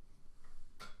spade.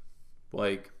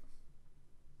 Like,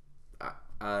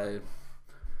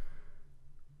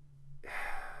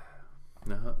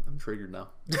 no, I'm triggered now.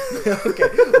 Okay,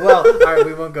 well, all right,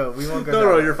 we won't go.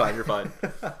 No, you're fine.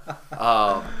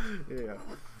 Yeah.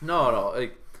 No,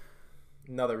 like.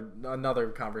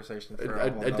 Another conversation for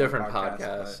a different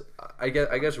podcast. I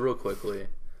guess real quickly,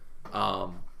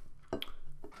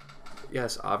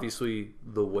 yes, obviously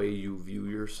the way you view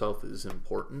yourself is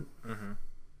important. Mm-hmm.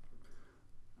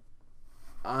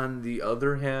 On the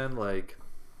other hand, like,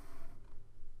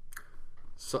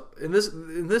 So, and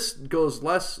this goes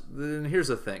less. Then here's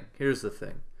the thing.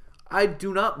 I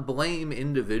do not blame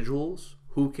individuals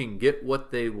who can get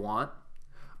what they want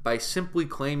by simply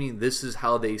claiming this is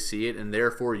how they see it and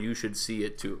therefore you should see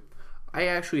it too. I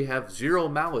actually have zero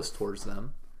malice towards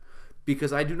them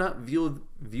because I do not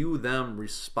view them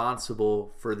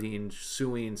responsible for the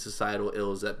ensuing societal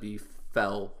ills that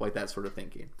befell like that sort of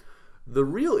thinking. The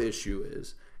real issue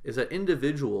is that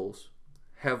individuals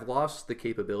have lost the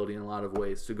capability in a lot of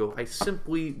ways to go, I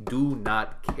simply do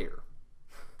not care.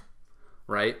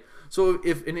 Right? So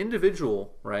if an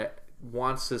individual, right,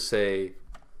 wants to say,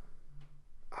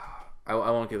 I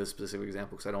won't give a specific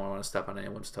example because I don't want to step on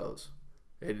anyone's toes.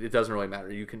 It doesn't really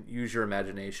matter. You can use your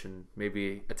imagination,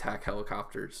 maybe attack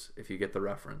helicopters if you get the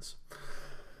reference.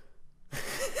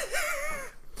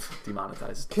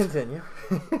 Demonetized. Continue.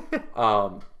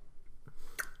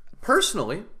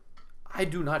 Personally, I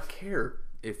do not care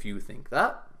if you think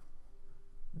that.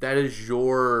 That is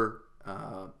your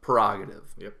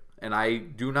prerogative. Yep. And I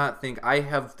do not think I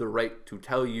have the right to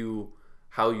tell you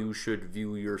how you should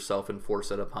view yourself and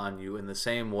force it upon you in the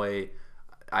same way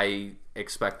I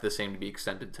expect the same to be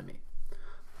extended to me.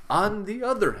 On the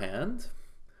other hand,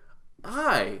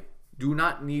 I do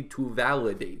not need to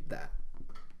validate that.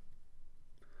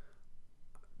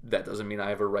 That doesn't mean I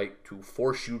have a right to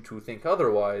force you to think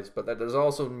otherwise, but that does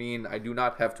also mean I do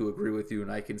not have to agree with you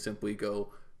and I can simply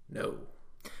go, no.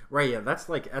 Right, yeah, that's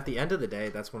like, at the end of the day,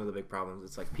 that's one of the big problems.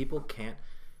 It's like people,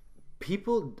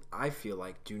 I feel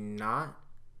like, do not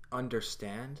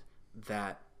understand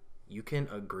that you can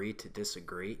agree to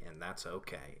disagree and that's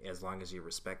okay. As long as you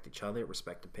respect each other,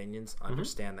 respect opinions,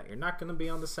 understand that you're not going to be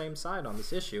on the same side on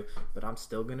this issue, but I'm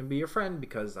still going to be your friend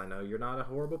because I know you're not a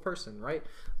horrible person, right?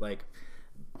 Like,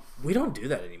 we don't do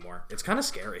that anymore. It's kind of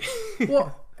scary.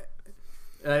 Well,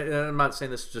 and I'm not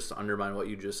saying this just to undermine what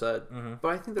you just said, but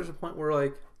I think there's a point where,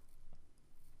 like,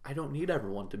 I don't need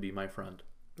everyone to be my friend.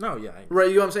 No, yeah. Right,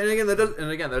 you know what I'm saying? And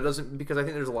again, that doesn't, because I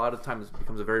think there's a lot of times it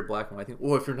becomes a very black and white. I think,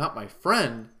 well, if you're not my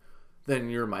friend,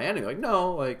 then you're my enemy. Like,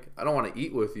 no, like, I don't want to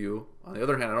eat with you. On the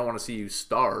other hand, I don't want to see you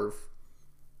starve.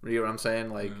 You know what I'm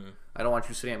saying? Like, I don't want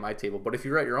you sitting at my table. But if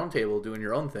you're at your own table doing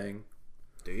your own thing,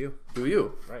 do you? Do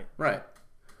you? Right.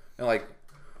 And, like,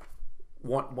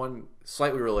 one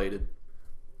slightly related,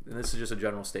 and this is just a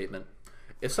general statement.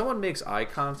 If someone makes eye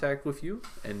contact with you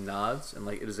and nods and,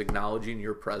 like, it is acknowledging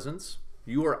your presence,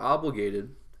 you are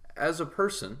obligated as a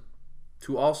person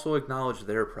to also acknowledge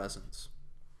their presence.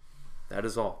 That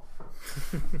is all.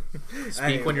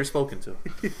 Speak when you're spoken to.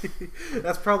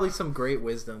 That's probably some great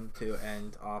wisdom to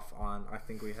end off on. I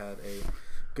think we had a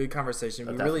good conversation.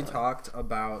 We really talked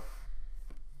about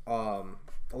a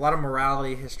lot of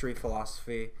morality, history,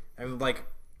 philosophy, and like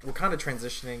we're kind of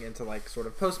transitioning into like sort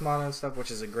of postmodern stuff,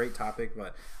 which is a great topic,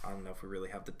 but I don't know if we really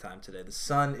have the time today. The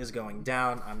sun is going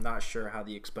down. I'm not sure how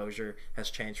the exposure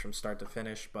has changed from start to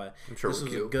finish, but this was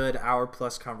a good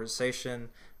hour-plus conversation.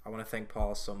 I want to thank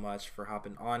Paul so much for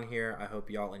hopping on here. I hope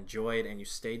y'all enjoyed and you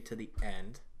stayed to the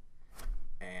end.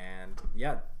 And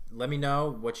yeah, let me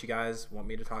know what you guys want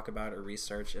me to talk about or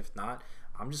research. If not,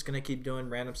 I'm just going to keep doing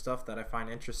random stuff that I find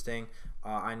interesting.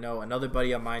 I know another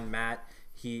buddy of mine, Matt,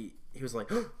 he was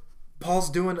like, Paul's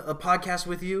doing a podcast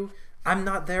with you? I'm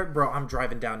not there, bro. I'm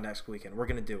driving down next weekend. We're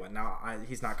gonna do it. Now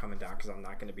he's not coming down because I'm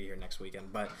not gonna be here next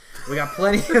weekend. But we got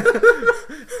plenty.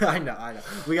 I know.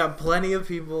 We got plenty of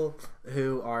people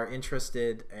who are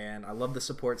interested, and I love the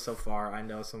support so far. I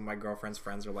know some of my girlfriend's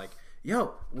friends are like,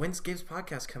 "Yo, when's Gabe's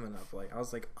podcast coming up?" Like, I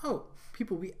was like, "Oh,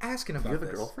 people be asking about this." You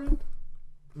have a girlfriend?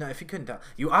 No, if you couldn't tell.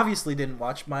 You obviously didn't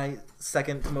watch my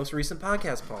second most recent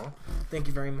podcast, Paul. Thank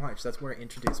you very much. That's where I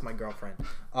introduced my girlfriend.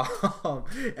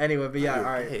 Anyway, but yeah, all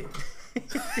right.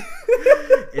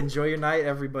 Enjoy your night,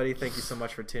 everybody. Thank you so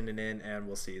much for tuning in, and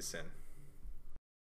we'll see you soon.